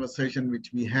 that conversation which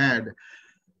we had,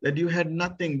 that you had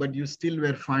nothing, but you still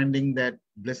were finding that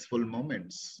blissful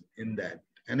moments in that.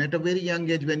 And at a very young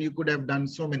age, when you could have done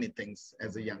so many things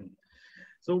as a young.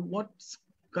 So what's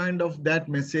kind of that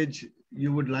message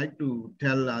you would like to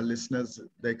tell our listeners,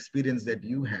 the experience that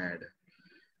you had?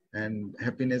 And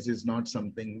happiness is not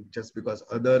something just because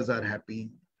others are happy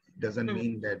doesn't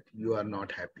mean that you are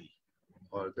not happy,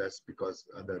 or that's because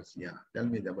others. Yeah, tell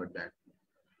me about that.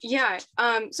 Yeah.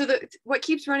 So what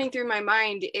keeps running through my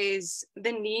mind is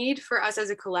the need for us as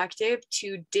a collective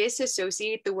to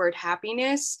disassociate the word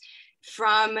happiness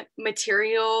from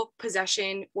material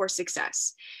possession or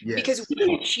success. Yes. Because we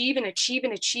can achieve and achieve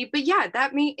and achieve, but yeah,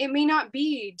 it may not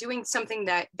be doing something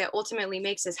that ultimately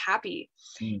makes us happy.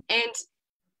 And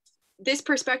this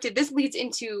leads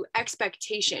into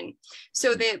expectation.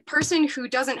 So the person who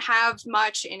doesn't have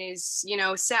much and is,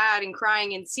 sad and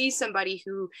crying and sees somebody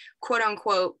who, quote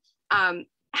unquote,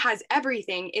 has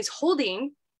everything, is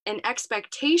holding an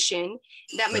expectation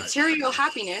that material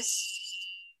happiness.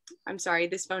 I'm sorry,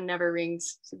 this phone never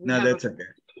rings. So no, that's okay.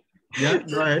 Yeah,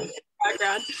 go ahead.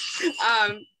 Background.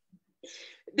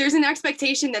 There's an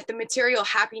expectation that the material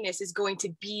happiness is going to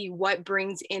be what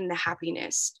brings in the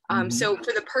happiness. So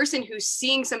for the person who's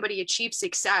seeing somebody achieve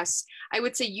success, I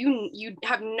would say you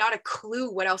have not a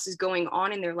clue what else is going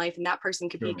on in their life, and that person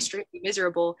could be extremely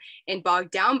miserable and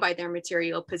bogged down by their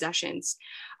material possessions.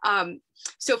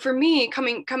 So for me,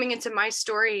 coming into my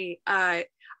story, I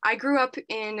grew up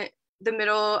in the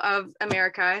middle of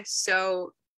America,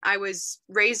 so I was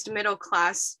raised middle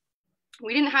class.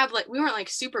 We weren't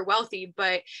super wealthy,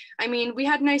 but I mean, we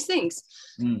had nice things.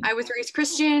 I was raised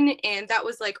Christian, and that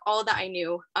was all that I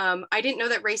knew. I didn't know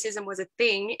that racism was a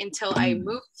thing until I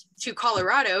moved to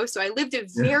Colorado. So I lived a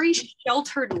very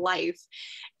sheltered life.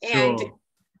 And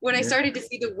when I started to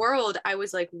see the world, I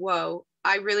was like, whoa,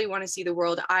 I really want to see the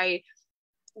world.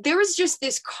 There was just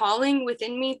this calling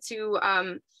within me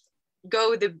to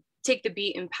take the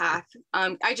beaten path.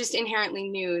 I just inherently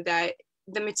knew that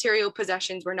the material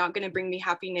possessions were not going to bring me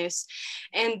happiness.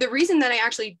 And the reason that I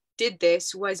actually did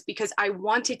this was because I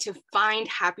wanted to find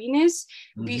happiness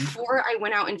before I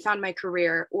went out and found my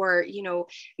career or,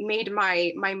 made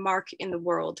my mark in the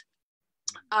world.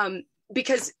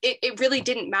 Because it really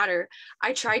didn't matter.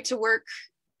 I tried to work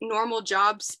normal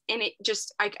jobs and it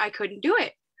just, I couldn't do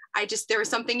it. There was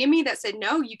something in me that said,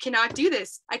 no, you cannot do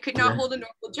this. I could not hold a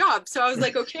normal job. So I was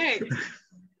like, okay,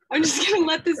 I'm just going to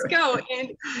let this go.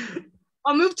 And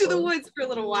I'll move to the woods for a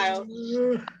little while.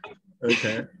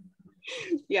 Okay.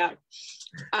 Yeah.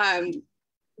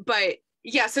 But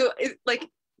yeah, so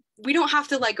we don't have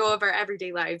to let go of our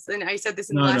everyday lives. And I said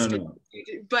this in the last video,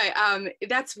 but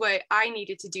that's what I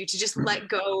needed to do, to just let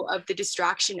go of the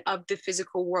distraction of the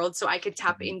physical world so I could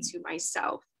tap into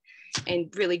myself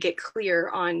and really get clear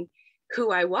on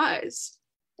who I was.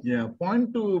 Yeah,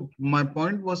 my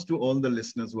point was to all the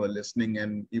listeners who are listening,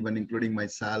 and even including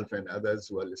myself and others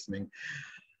who are listening,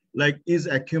 like, is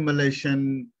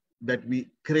accumulation that we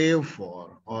crave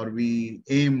for or we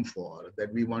aim for,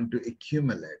 that we want to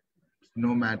accumulate,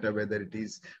 no matter whether it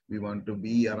is we want to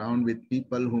be around with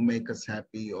people who make us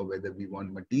happy, or whether we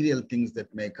want material things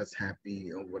that make us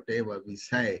happy, or whatever we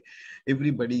say,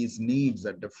 everybody's needs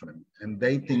are different, and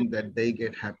they think that they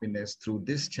get happiness through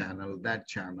this channel, that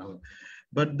channel.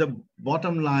 But the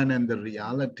bottom line and the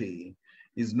reality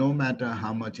is, no matter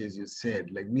how much, as you said,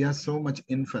 like, we are so much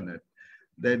infinite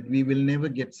that we will never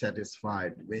get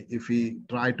satisfied if we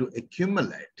try to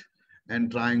accumulate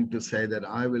and trying to say that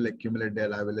I will accumulate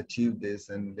that, I will achieve this,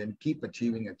 and then keep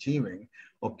achieving,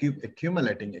 or keep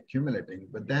accumulating.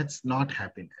 But that's not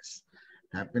happiness.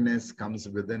 Happiness comes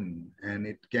within, and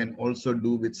it can also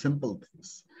do with simple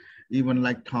things. Even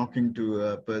like talking to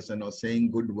a person or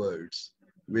saying good words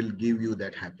will give you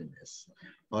that happiness,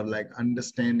 or like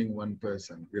understanding one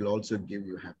person will also give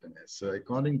you happiness. So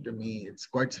according to me, it's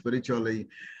quite spiritually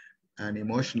and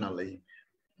emotionally,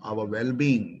 our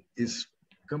well-being is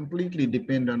completely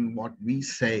depend on what we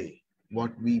say,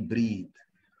 what we breathe,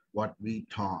 what we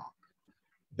talk.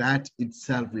 That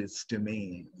itself is, to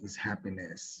me, is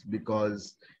happiness.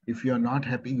 Because if you're not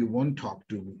happy, you won't talk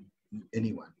to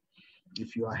anyone.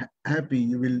 If you are happy,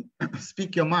 you will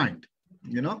speak your mind,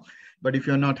 you know. But if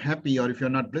you're not happy, or if you're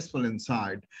not blissful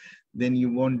inside, then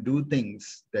you won't do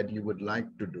things that you would like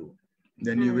to do.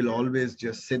 Then you will always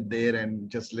just sit there and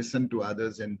just listen to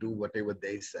others and do whatever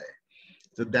they say.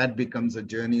 So that becomes a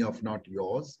journey of not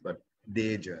yours, but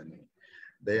their journey.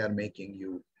 They are making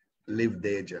you live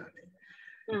their journey.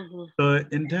 So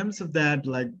in terms of that,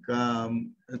 like,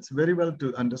 it's very well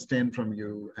to understand from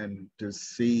you and to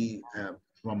see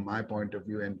from my point of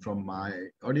view and from my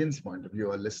audience point of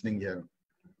view or listening here,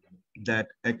 that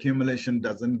accumulation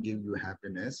doesn't give you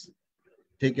happiness.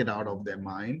 Take it out of their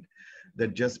mind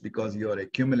that just because you're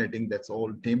accumulating, that's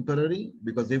all temporary,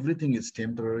 because everything is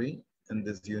temporary in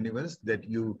this universe. That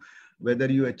you,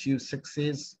 whether you achieve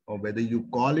success or whether you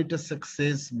call it a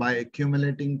success by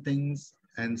accumulating things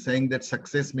and saying that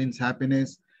success means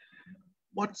happiness,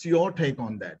 what's your take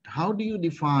on that? How do you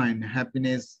define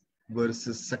happiness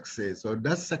versus success? Or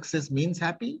does success means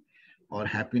happy, or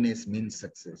happiness means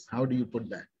success? How do you put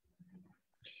that?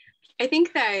 I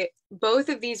think that both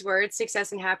of these words,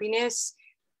 success and happiness,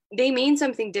 they mean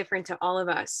something different to all of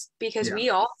us, because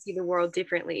we all see the world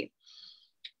differently.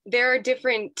 There are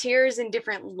different tiers and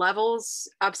different levels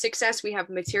of success. We have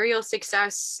material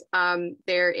success.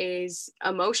 There is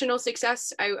emotional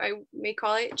success, I may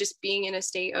call it, just being in a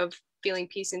state of feeling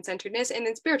peace and centeredness. And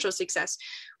then spiritual success,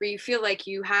 where you feel like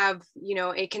you have,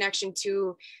 a connection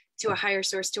to a higher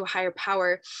source, to a higher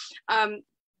power.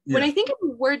 When I think of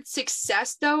the word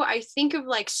success, though, I think of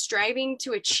like striving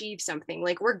to achieve something,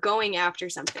 like we're going after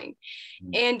something.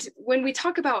 And when we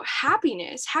talk about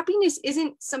happiness, happiness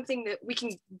isn't something that we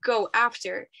can go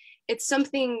after. It's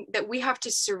something that we have to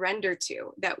surrender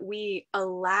to, that we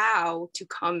allow to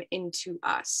come into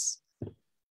us.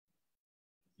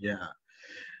 Yeah.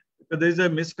 But there's a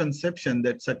misconception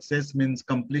that success means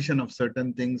completion of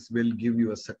certain things will give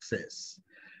you a success.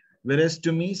 Whereas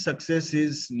to me, success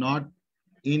is not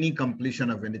any completion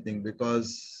of anything,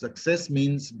 because success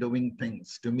means doing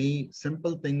things. To me,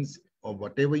 simple things or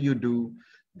whatever you do,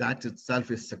 that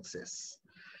itself is success,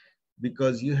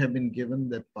 because you have been given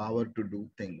the power to do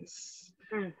things.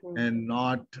 And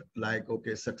not like,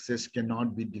 okay, success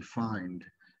cannot be defined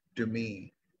to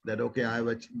me that, okay,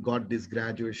 I've got this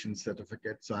graduation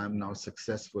certificate, so I'm now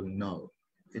successful. No,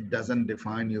 it doesn't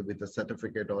define you with a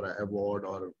certificate or an award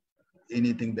or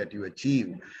anything that you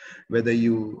achieve, whether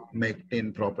you make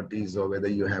 10 properties or whether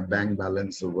you have bank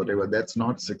balance or whatever. That's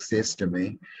not success to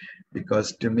me,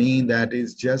 because to me, that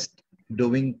is just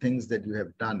doing things that you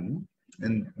have done,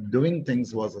 and doing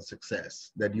things was a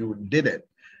success, that you did it.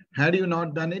 Had you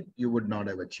not done it, you would not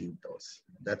have achieved those.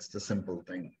 That's the simple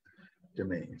thing to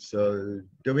me. So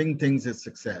doing things is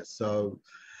success. So,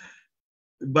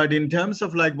 but in terms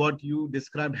of like what you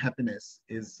described, happiness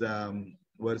is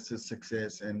versus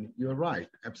success. And you're right,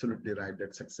 absolutely right,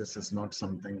 that success is not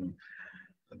something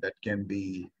that can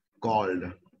be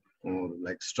called or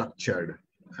like structured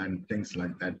and things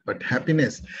like that. But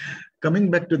happiness,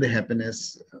 coming back to the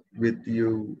happiness with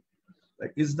you,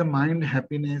 like, is the mind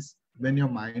happiness? When your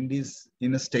mind is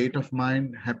in a state of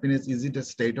mind, happiness, is it a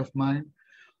state of mind,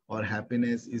 or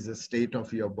happiness is a state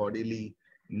of your bodily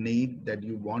need, that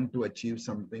you want to achieve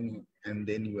something and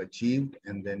then you achieved,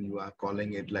 and then you are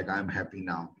calling it like, I'm happy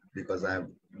now because I've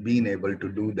been able to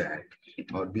do that,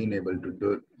 or been able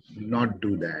to not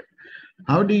do that?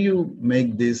 How do you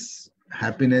make this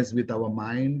happiness with our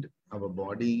mind, our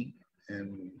body,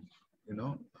 and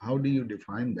how do you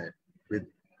define that with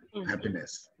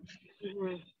happiness?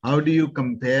 How do you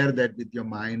compare that with your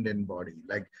mind and body?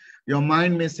 Like your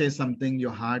mind may say something,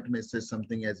 your heart may say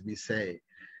something, as we say,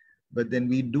 but then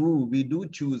we do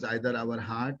choose either our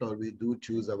heart or we do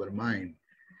choose our mind,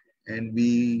 and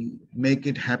we make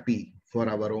it happy for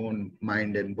our own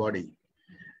mind and body,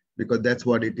 because that's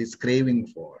what it is craving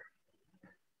for.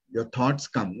 Your thoughts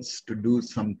comes to do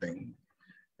something,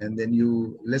 and then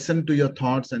you listen to your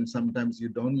thoughts, and sometimes you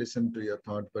don't listen to your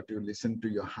thoughts, but you listen to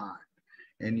your heart,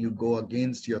 and you go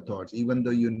against your thoughts, even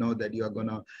though you know that you are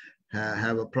going to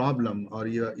have a problem, or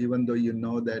even though you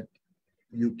know that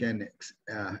you can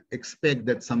expect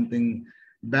that something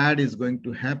bad is going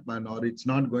to happen, or it's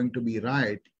not going to be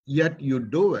right, yet you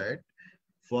do it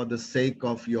for the sake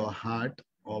of your heart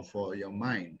or for your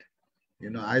mind,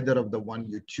 either of the one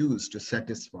you choose to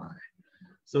satisfy.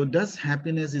 So does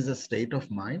happiness is a state of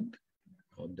mind,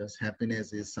 or does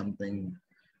happiness is something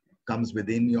comes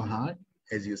within your heart?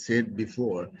 As you said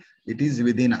before, it is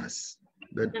within us,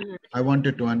 but I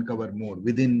wanted to uncover more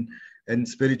within in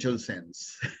spiritual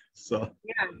sense. So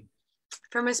yeah,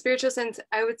 from a spiritual sense,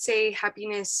 I would say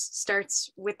happiness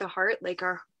starts with the heart. Like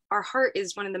our heart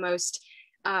is one of the most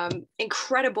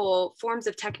incredible forms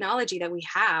of technology that we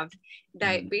have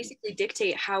that basically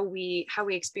dictate how we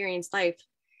experience life.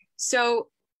 So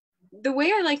the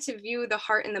way I like to view the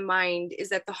heart and the mind is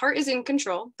that the heart is in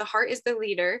control, the heart is the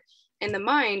leader, and the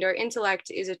mind or intellect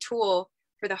is a tool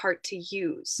for the heart to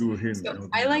use. So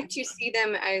I like to see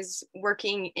them as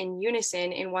working in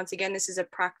unison. And once again, this is a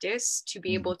practice to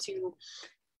be able to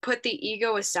put the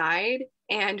ego aside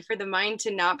and for the mind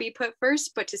to not be put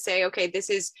first, but to say, okay, this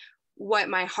is what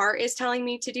my heart is telling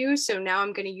me to do. So now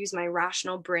I'm going to use my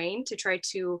rational brain to try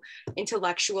to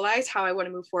intellectualize how I want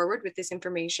to move forward with this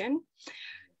information.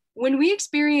 When we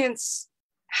experience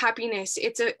happiness,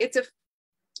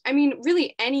 I mean,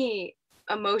 really any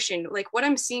emotion, like what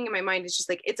I'm seeing in my mind is just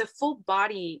like, it's a full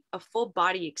body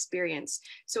experience.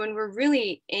 So when we're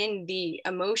really in the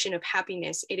emotion of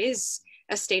happiness, it is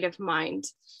a state of mind.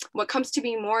 What comes to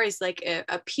me more is like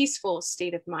a peaceful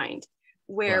state of mind,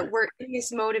 where we're in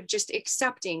this mode of just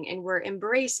accepting and we're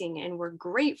embracing and we're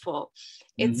grateful.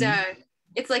 It's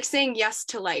like saying yes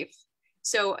to life.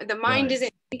 So the mind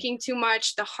isn't thinking too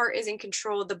much, the heart is in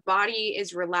control, the body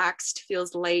is relaxed,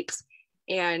 feels light,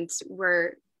 and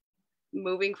we're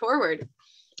moving forward.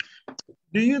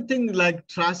 Do you think like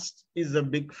trust is a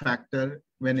big factor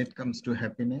when it comes to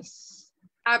happiness?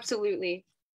 Absolutely.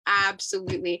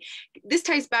 This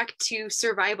ties back to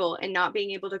survival and not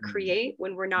being able to create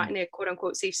when we're not in a quote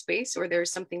unquote safe space, or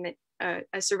there's something that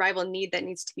a survival need that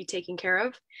needs to be taken care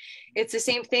of. It's the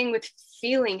same thing with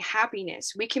feeling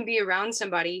happiness. We can be around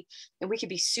somebody and we can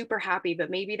be super happy,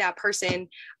 but maybe that person,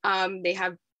 they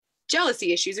have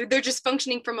jealousy issues, or they're just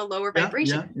functioning from a lower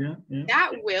vibration.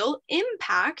 That will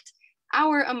impact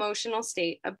our emotional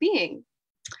state of being.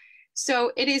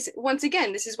 So it is, once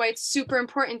again, this is why it's super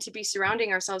important to be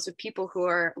surrounding ourselves with people who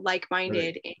are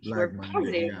like-minded and who are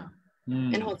positive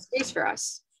and hold space for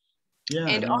us.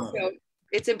 And also,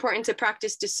 it's important to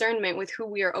practice discernment with who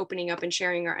we are opening up and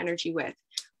sharing our energy with.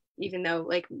 Even though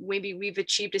like maybe we've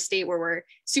achieved a state where we're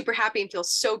super happy and feel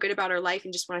so good about our life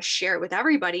and just want to share it with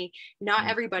everybody, not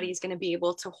everybody is going to be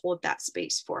able to hold that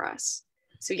space for us.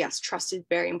 So yes, trust is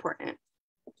very important.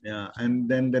 Yeah, and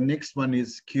then the next one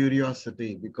is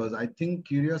curiosity, because I think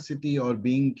curiosity or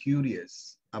being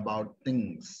curious about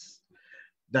things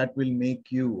that will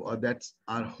make you, or that's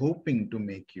are hoping to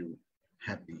make you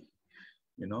happy.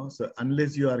 So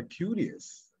unless you are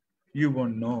curious, you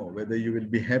won't know whether you will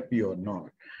be happy or not.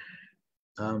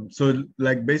 So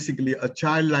like basically a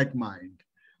childlike mind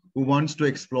who wants to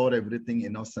explore everything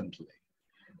innocently,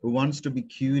 who wants to be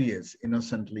curious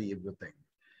innocently, everything.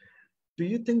 Do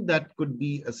you think that could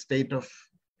be a state of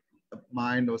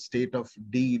mind or state of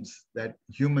deeds that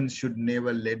humans should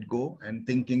never let go, and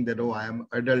thinking that, oh, I am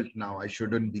adult now, I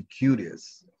shouldn't be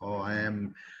curious, or I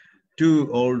am too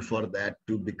old for that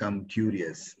to become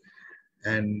curious,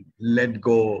 and let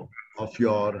go of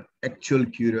your actual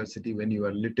curiosity when you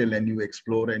are little and you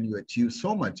explore and you achieve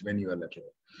so much when you are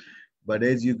little. But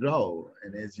as you grow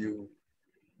and as you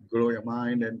grow your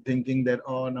mind and thinking that,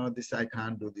 oh no, this I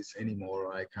can't do this anymore,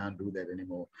 or I can't do that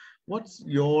anymore. What's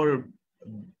your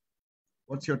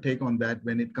take on that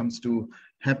when it comes to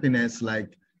happiness?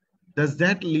 Like, does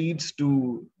that leads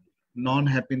to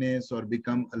non-happiness or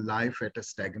become a life at a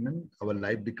stagnant? Our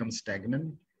life becomes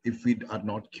stagnant if we are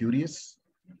not curious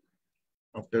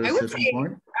after a certain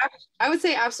point? I would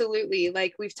say absolutely.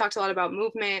 Like we've talked a lot about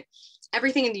movement.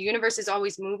 everything in the universe is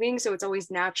always moving. So it's always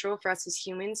natural for us as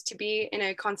humans to be in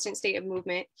a constant state of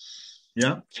movement.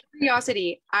 Yeah.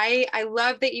 Curiosity. I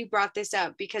love that you brought this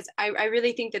up, because I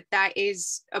really think that that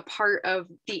is a part of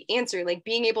the answer, like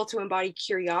being able to embody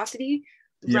curiosity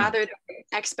rather than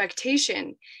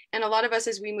expectation. And a lot of us,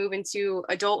 as we move into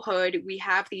adulthood, we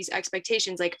have these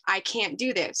expectations like, I can't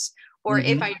do this, or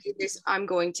if I do this, I'm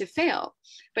going to fail.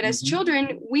 But as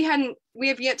children, we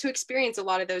have yet to experience a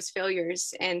lot of those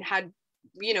failures, and had,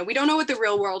 we don't know what the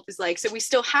real world is like. So we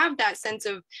still have that sense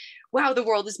of, wow, the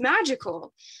world is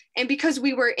magical. And because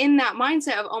we were in that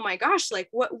mindset of, oh my gosh, like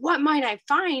what might I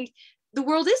find? The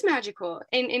world is magical,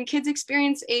 and kids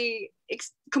experience a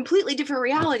completely different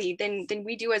reality than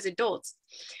we do as adults.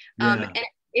 And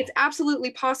it's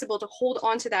absolutely possible to hold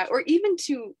on to that, or even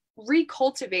to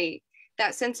recultivate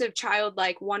that sense of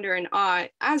childlike wonder and awe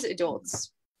as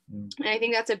adults. And I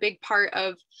think that's a big part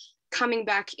of coming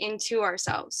back into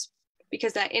ourselves,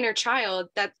 because that inner child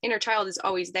is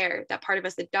always there, that part of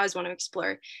us that does want to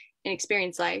explore and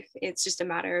experience life. It's just a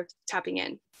matter of tapping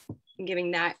in and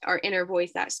giving that our inner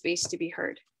voice that space to be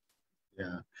heard.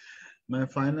 Yeah. My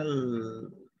final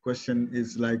question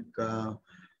is like,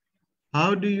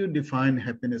 how do you define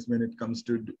happiness when it comes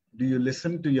to, do you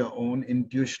listen to your own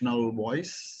intuitional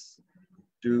voice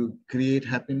to create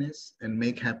happiness and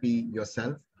make happy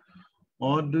yourself?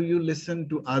 Or do you listen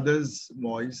to others'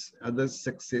 voice, others'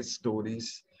 success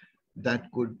stories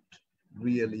that could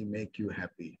really make you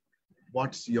happy?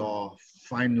 What's your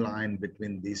fine line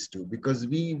between these two? Because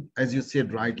we, as you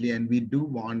said rightly, and we do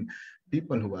want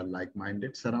people who are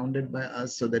like-minded surrounded by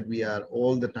us, so that we are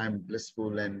all the time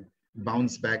blissful and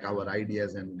bounce back our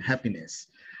ideas and happiness.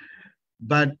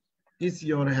 But is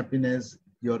your happiness,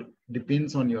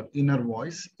 depends on your inner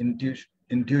voice,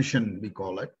 intuition we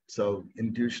call it. So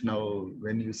intuitional,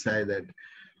 when you say that,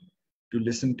 to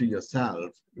listen to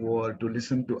yourself or to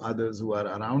listen to others who are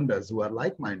around us, who are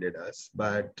like-minded us,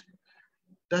 but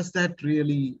does that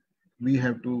really, we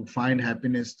have to find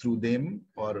happiness through them,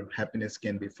 or happiness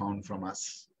can be found from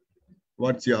us?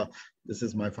 This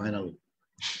is my final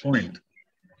point.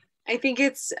 I think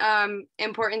it's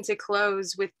important to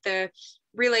close with the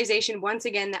realization, once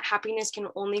again, that happiness can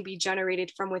only be generated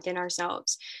from within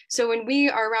ourselves. So when we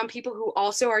are around people who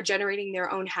also are generating their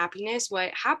own happiness,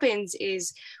 what happens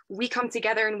is we come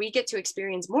together and we get to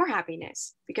experience more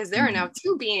happiness, because there are now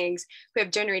two beings who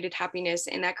have generated happiness,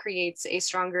 and that creates a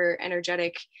stronger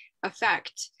energetic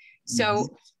effect.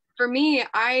 So for me,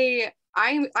 I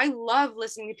love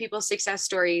listening to people's success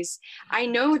stories. I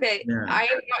know that I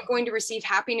am not going to receive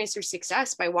happiness or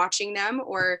success by watching them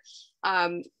or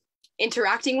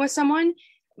interacting with someone,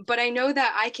 but I know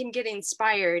that I can get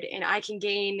inspired, and I can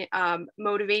gain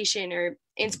motivation or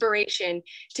inspiration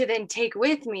to then take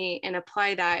with me and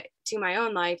apply that to my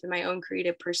own life and my own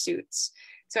creative pursuits.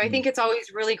 So I think it's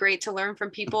always really great to learn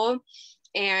from people,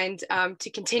 and to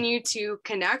continue to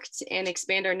connect and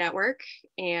expand our network,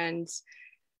 and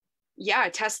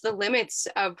test the limits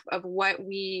of what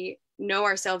we know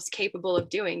ourselves capable of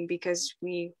doing, because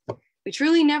we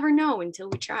truly never know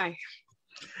until we try.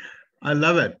 I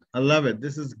love it. I love it.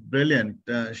 This is brilliant,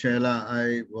 Shayla.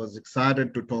 I was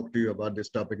excited to talk to you about this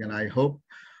topic, and I hope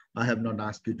I have not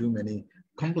asked you too many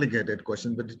complicated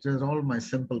questions, but it is all my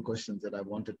simple questions that I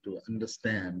wanted to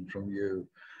understand from you.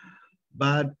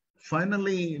 But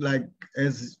finally, like,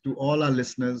 as to all our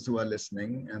listeners who are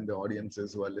listening, and the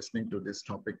audiences who are listening to this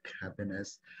topic,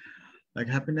 happiness, like,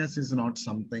 happiness is not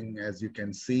something, as you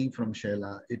can see from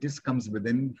Shayla, it comes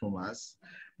within from us.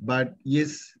 But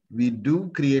yes, we do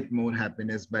create more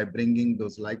happiness by bringing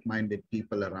those like-minded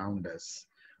people around us.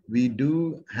 We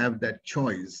do have that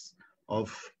choice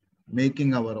of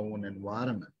making our own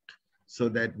environment, so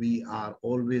that we are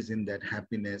always in that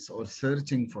happiness, or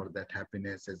searching for that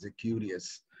happiness as a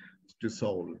curious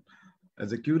soul.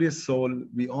 As a curious soul,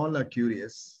 we all are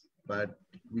curious, but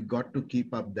we got to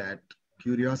keep up that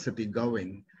curiosity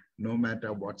going, no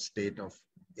matter what state of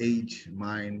age,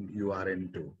 mind you are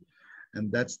into. And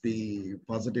that's the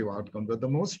positive outcome. But the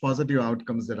most positive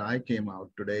outcomes that I came out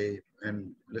today,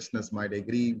 and listeners might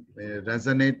agree,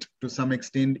 resonate to some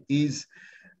extent, is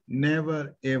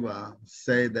never ever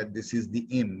say that this is the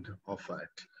end of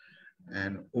it.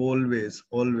 And always,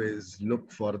 always look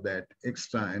for that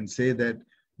extra, and say that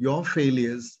your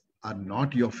failures are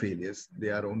not your failures. They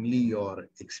are only your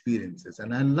experiences.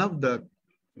 And I love the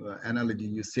analogy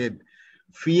you said,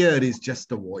 fear is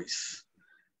just a voice.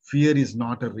 Fear is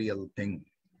not a real thing.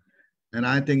 And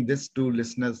I think this to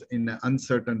listeners, in the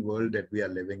uncertain world that we are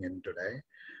living in today,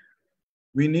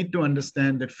 we need to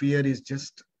understand that fear is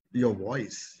just your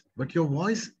voice. But your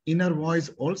voice, inner voice,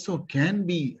 also can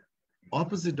be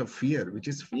opposite of fear, which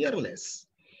is fearless.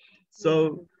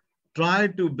 So try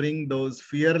to bring those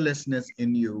fearlessness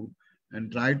in you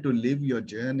and try to live your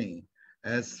journey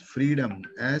as freedom,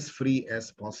 as free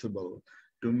as possible,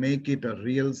 to make it a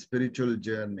real spiritual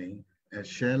journey. As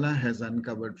Shayla has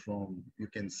uncovered from, you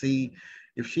can see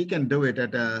if she can do it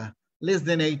at a less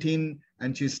than 18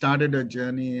 and she started her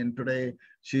journey and today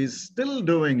she's still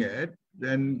doing it,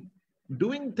 then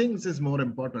doing things is more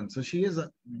important. So she is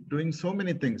doing so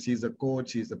many things. She's a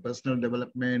coach, she's a personal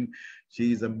development,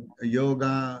 she's a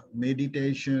yoga,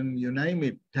 meditation, you name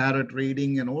it, tarot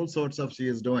reading and all sorts of she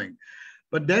is doing.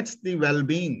 But that's the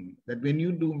well-being, that when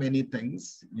you do many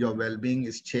things, your well-being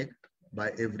is checked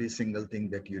by every single thing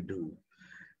that you do.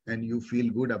 And you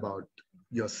feel good about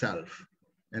yourself.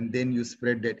 And then you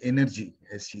spread that energy,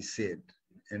 as she said,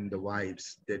 and the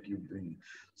vibes that you bring.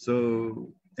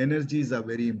 So energies are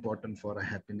very important for our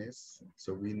happiness.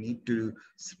 So we need to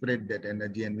spread that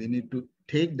energy and we need to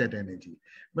take that energy.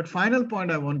 But final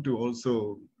point, I want to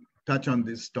also touch on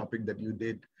this topic that you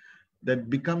did, that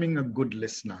becoming a good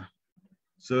listener.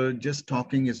 So just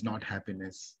talking is not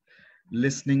happiness.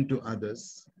 Listening to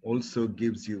others also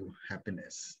gives you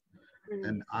happiness.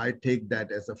 And I take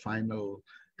that as a final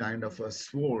kind of a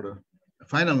sword, a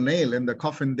final nail in the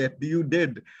coffin that you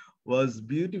did was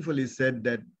beautifully said,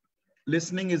 that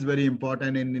listening is very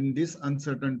important. And in these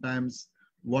uncertain times,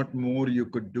 what more you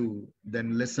could do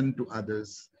than listen to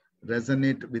others,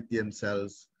 resonate with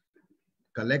themselves,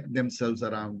 collect themselves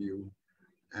around you,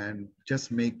 and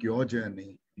just make your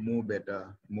journey more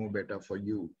better for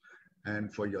you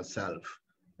and for yourself.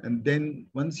 And then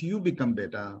once you become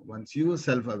better, once you are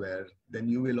self-aware, then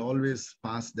you will always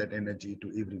pass that energy to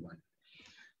everyone.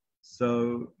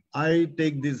 So I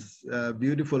take this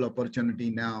beautiful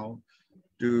opportunity now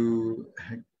to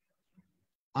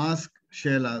ask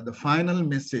Shayla the final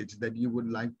message that you would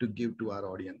like to give to our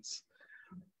audience.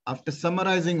 After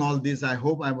summarizing all this, I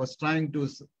hope I was trying to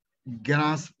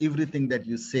grasp everything that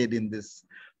you said in this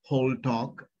whole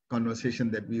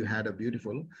conversation that we had, a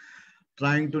beautiful,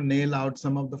 trying to nail out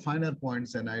some of the finer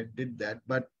points, and I did that.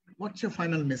 But what's your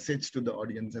final message to the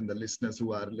audience and the listeners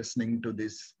who are listening to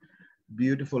this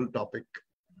beautiful topic,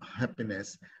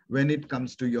 happiness, when it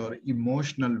comes to your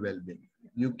emotional well-being?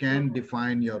 You can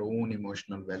define your own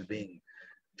emotional well-being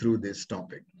through this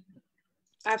topic.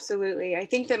 Absolutely. I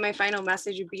think that my final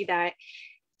message would be that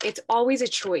it's always a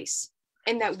choice,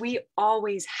 and that we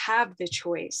always have the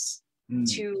choice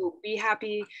to be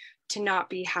happy, to not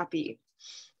be happy.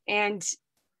 And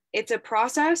it's a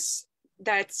process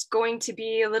that's going to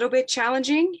be a little bit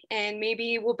challenging and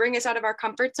maybe will bring us out of our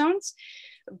comfort zones,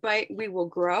 but we will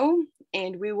grow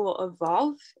and we will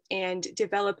evolve and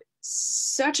develop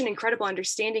such an incredible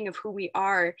understanding of who we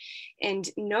are and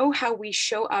know how we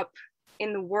show up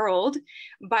in the world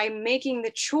by making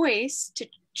the choice to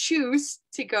choose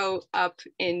to go up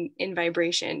in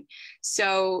vibration.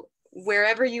 So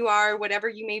wherever you are, whatever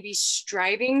you may be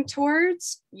striving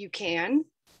towards, you can.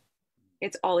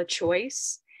 It's all a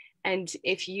choice. And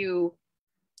if you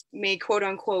may quote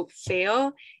unquote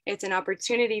fail, it's an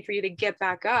opportunity for you to get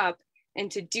back up and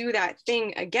to do that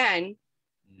thing again,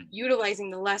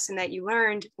 utilizing the lesson that you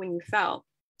learned when you fell.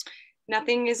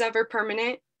 Nothing is ever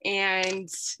permanent, and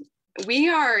we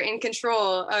are in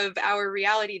control of our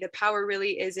reality. The power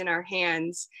really is in our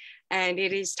hands, and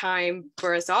it is time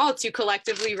for us all to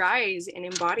collectively rise and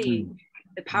embody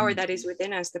the power that is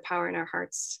within us, the power in our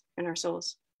hearts and our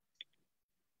souls.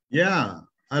 Yeah,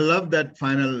 I love that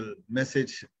final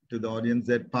message to the audience,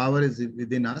 that power is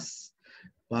within us,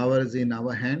 power is in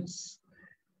our hands,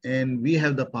 and we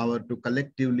have the power to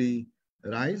collectively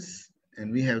rise,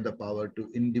 and we have the power to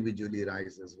individually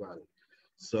rise as well.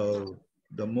 So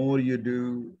the more you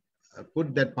do,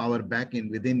 put that power back in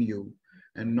within you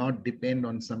and not depend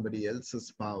on somebody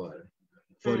else's power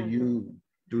for you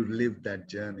to live that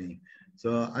journey.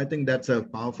 So I think that's a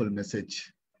powerful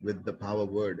message with the power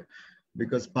word,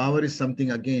 because power is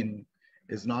something, again,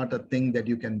 is not a thing that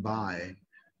you can buy.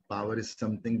 Power is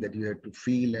something that you have to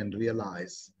feel and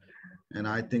realize. And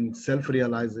I think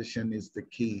self-realization is the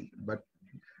key. But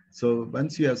so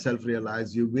once you have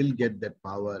self-realized, you will get that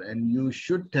power, and you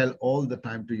should tell all the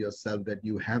time to yourself that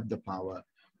you have the power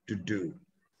to do.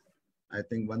 I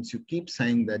think once you keep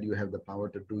saying that you have the power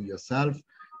to do yourself,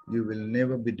 you will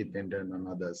never be dependent on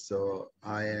others. So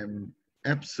I am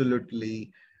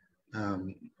absolutely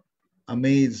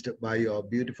amazed by your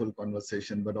beautiful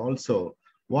conversation, but also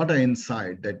what an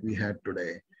insight that we had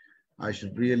today. I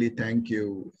should really thank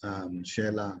you,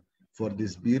 Shayla, for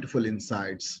these beautiful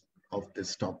insights of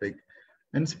this topic.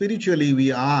 And spiritually,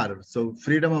 we are. So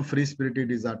freedom of free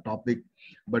spirit is our topic,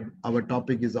 but our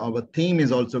theme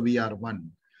is also we are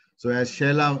one. So as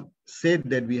Shayla said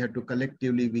that we have to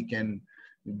collectively, we can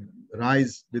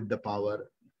rise with the power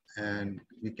and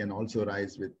we can also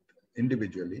rise with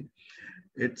individually.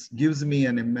 It gives me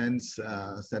an immense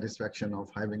satisfaction of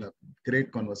having a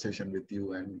great conversation with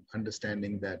you and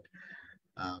understanding that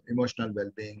emotional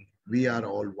well-being, we are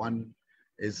all one,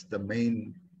 is the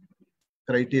main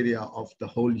criteria of the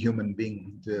whole human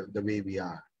being, the way we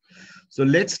are. So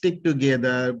let's stick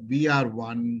together. We are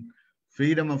one.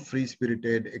 Freedom of free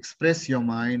spirited. Express your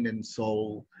mind and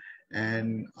soul.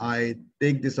 And I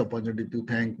take this opportunity to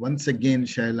thank once again,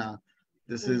 Shayla.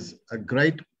 This is a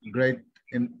great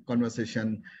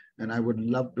conversation. And I would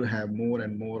love to have more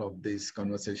and more of these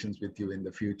conversations with you in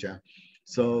the future.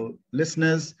 So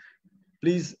listeners,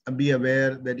 please be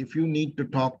aware that if you need to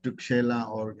talk to Shayla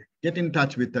or get in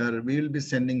touch with her, we will be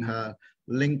sending her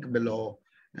link below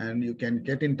and you can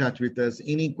get in touch with us.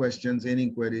 Any questions, any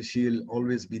queries, she'll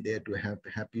always be there to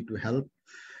happy to help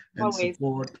and Always.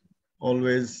 support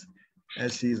always,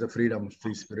 as she is a free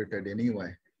spirited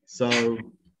anyway. So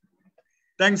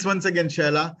thanks once again,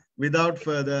 Shayla. Without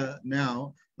further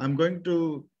now, I'm going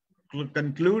to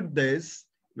conclude this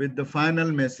with the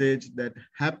final message that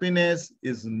happiness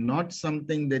is not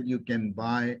something that you can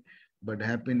buy, but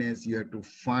happiness you have to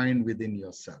find within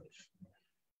yourself.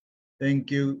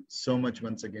 Thank you so much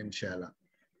once again, Shayla.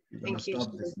 We're going to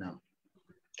stop this now.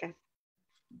 Okay.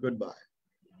 Goodbye.